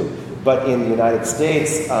countries too. But in the United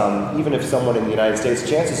States, even if someone in the United States,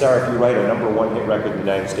 chances are if you write a #1 hit record in the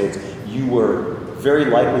United States, you were very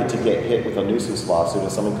likely to get hit with a nuisance lawsuit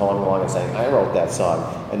of someone calling along and saying, I wrote that song.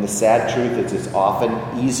 And the sad truth is it's often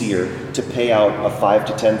easier to pay out a $5,000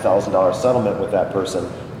 to $10,000 settlement with that person.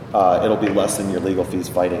 It'll be less than your legal fees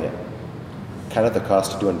fighting it. Kind of the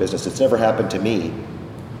cost of doing business. It's never happened to me,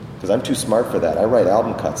 because I'm too smart for that. I write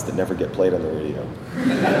album cuts that never get played on the radio.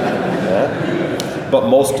 Yeah? But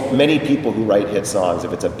many people who write hit songs,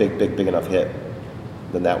 if it's a big enough hit,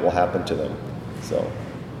 then that will happen to them. So,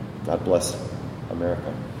 God bless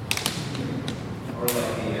America. Or like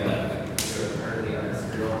the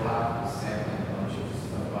artist Girl Pop sampling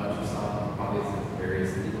a bunch of songs, probably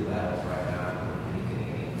various legal battles right now.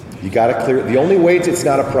 You got to clear. The only way it's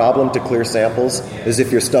not a problem to clear samples is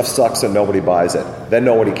if your stuff sucks and nobody buys it. Then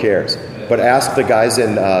nobody cares. But ask the guys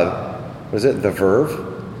in, The Verve?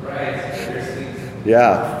 Right.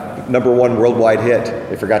 Yeah, #1 worldwide hit.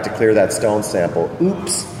 They forgot to clear that Stone sample.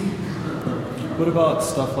 Oops. What about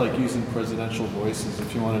stuff like using presidential voices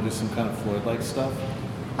if you want to do some kind of Floyd-like stuff?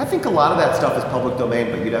 I think a lot of that stuff is public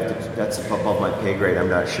domain, but you'd have to. That's above my pay grade. I'm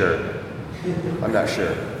not sure.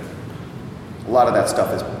 A lot of that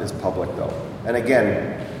stuff is public, though. And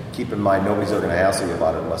again, keep in mind, nobody's ever going to hassle you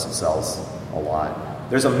about it unless it sells a lot.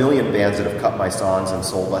 There's a million bands that have cut my songs and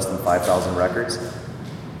sold less than 5,000 records.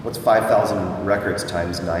 What's 5,000 records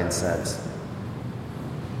times 9 cents?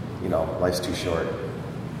 Life's too short.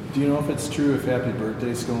 Do you know if it's true if Happy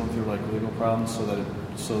Birthday's going through like legal problems so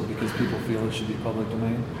because people feel it should be public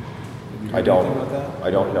domain? Have you heard anything about that?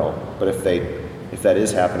 I don't know. But if that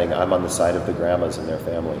is happening, I'm on the side of the grandmas and their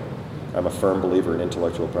family. I'm a firm believer in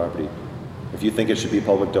intellectual property. If you think it should be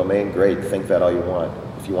public domain, great. Think that all you want.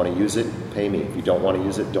 If you want to use it, pay me. If you don't want to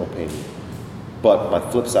use it, don't pay me. But my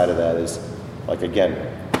flip side of that is, like, again,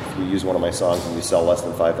 if you use one of my songs and you sell less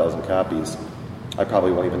than 5,000 copies, I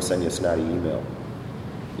probably won't even send you a snotty email.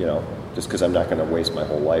 Just because I'm not going to waste my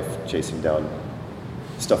whole life chasing down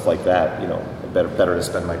stuff like that. Better to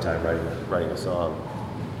spend my time writing a song.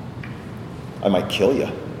 I might kill you.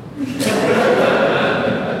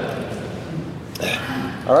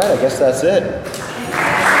 All right, I guess that's it.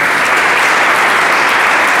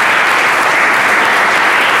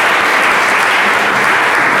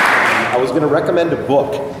 I was going to recommend a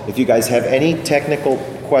book. If you guys have any technical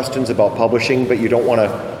questions about publishing, but you don't want to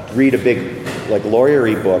read a big,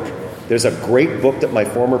 lawyery book, there's a great book that my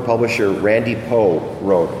former publisher, Randy Poe,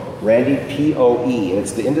 wrote. Randy, P-O-E. And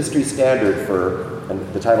it's the industry standard for, and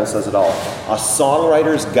the title says it all, A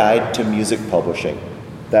Songwriter's Guide to Music Publishing.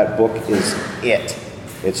 That book is it.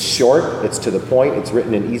 It's short, it's to the point, it's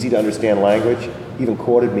written in easy-to-understand language. He even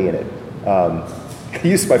quoted me in it. I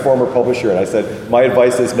used my former publisher, and I said, my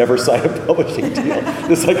advice is never sign a publishing deal,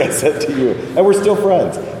 just like I said to you. And we're still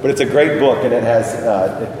friends. But it's a great book, and it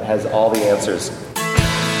has all the answers.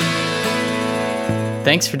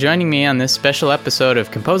 Thanks for joining me on this special episode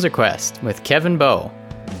of Composer Quest with Kevin Bowe.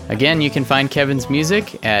 Again, you can find Kevin's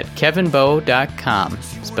music at kevinbowe.com,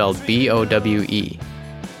 spelled B-O-W-E.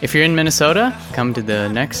 If you're in Minnesota, come to the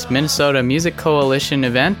next Minnesota Music Coalition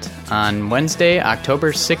event on Wednesday,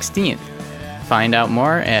 October 16th. Find out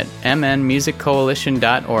more at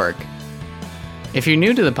mnmusiccoalition.org. If you're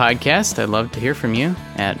new to the podcast, I'd love to hear from you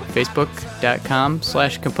at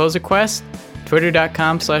facebook.com/composerquest,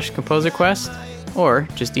 twitter.com/composerquest, or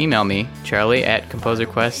just email me,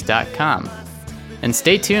 charlie@composerquest.com. And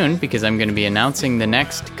stay tuned because I'm going to be announcing the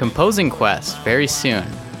next Composing Quest very soon,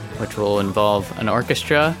 which will involve an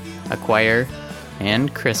orchestra, a choir,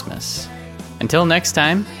 and Christmas. Until next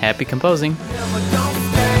time, happy composing.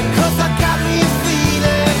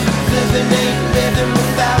 Living in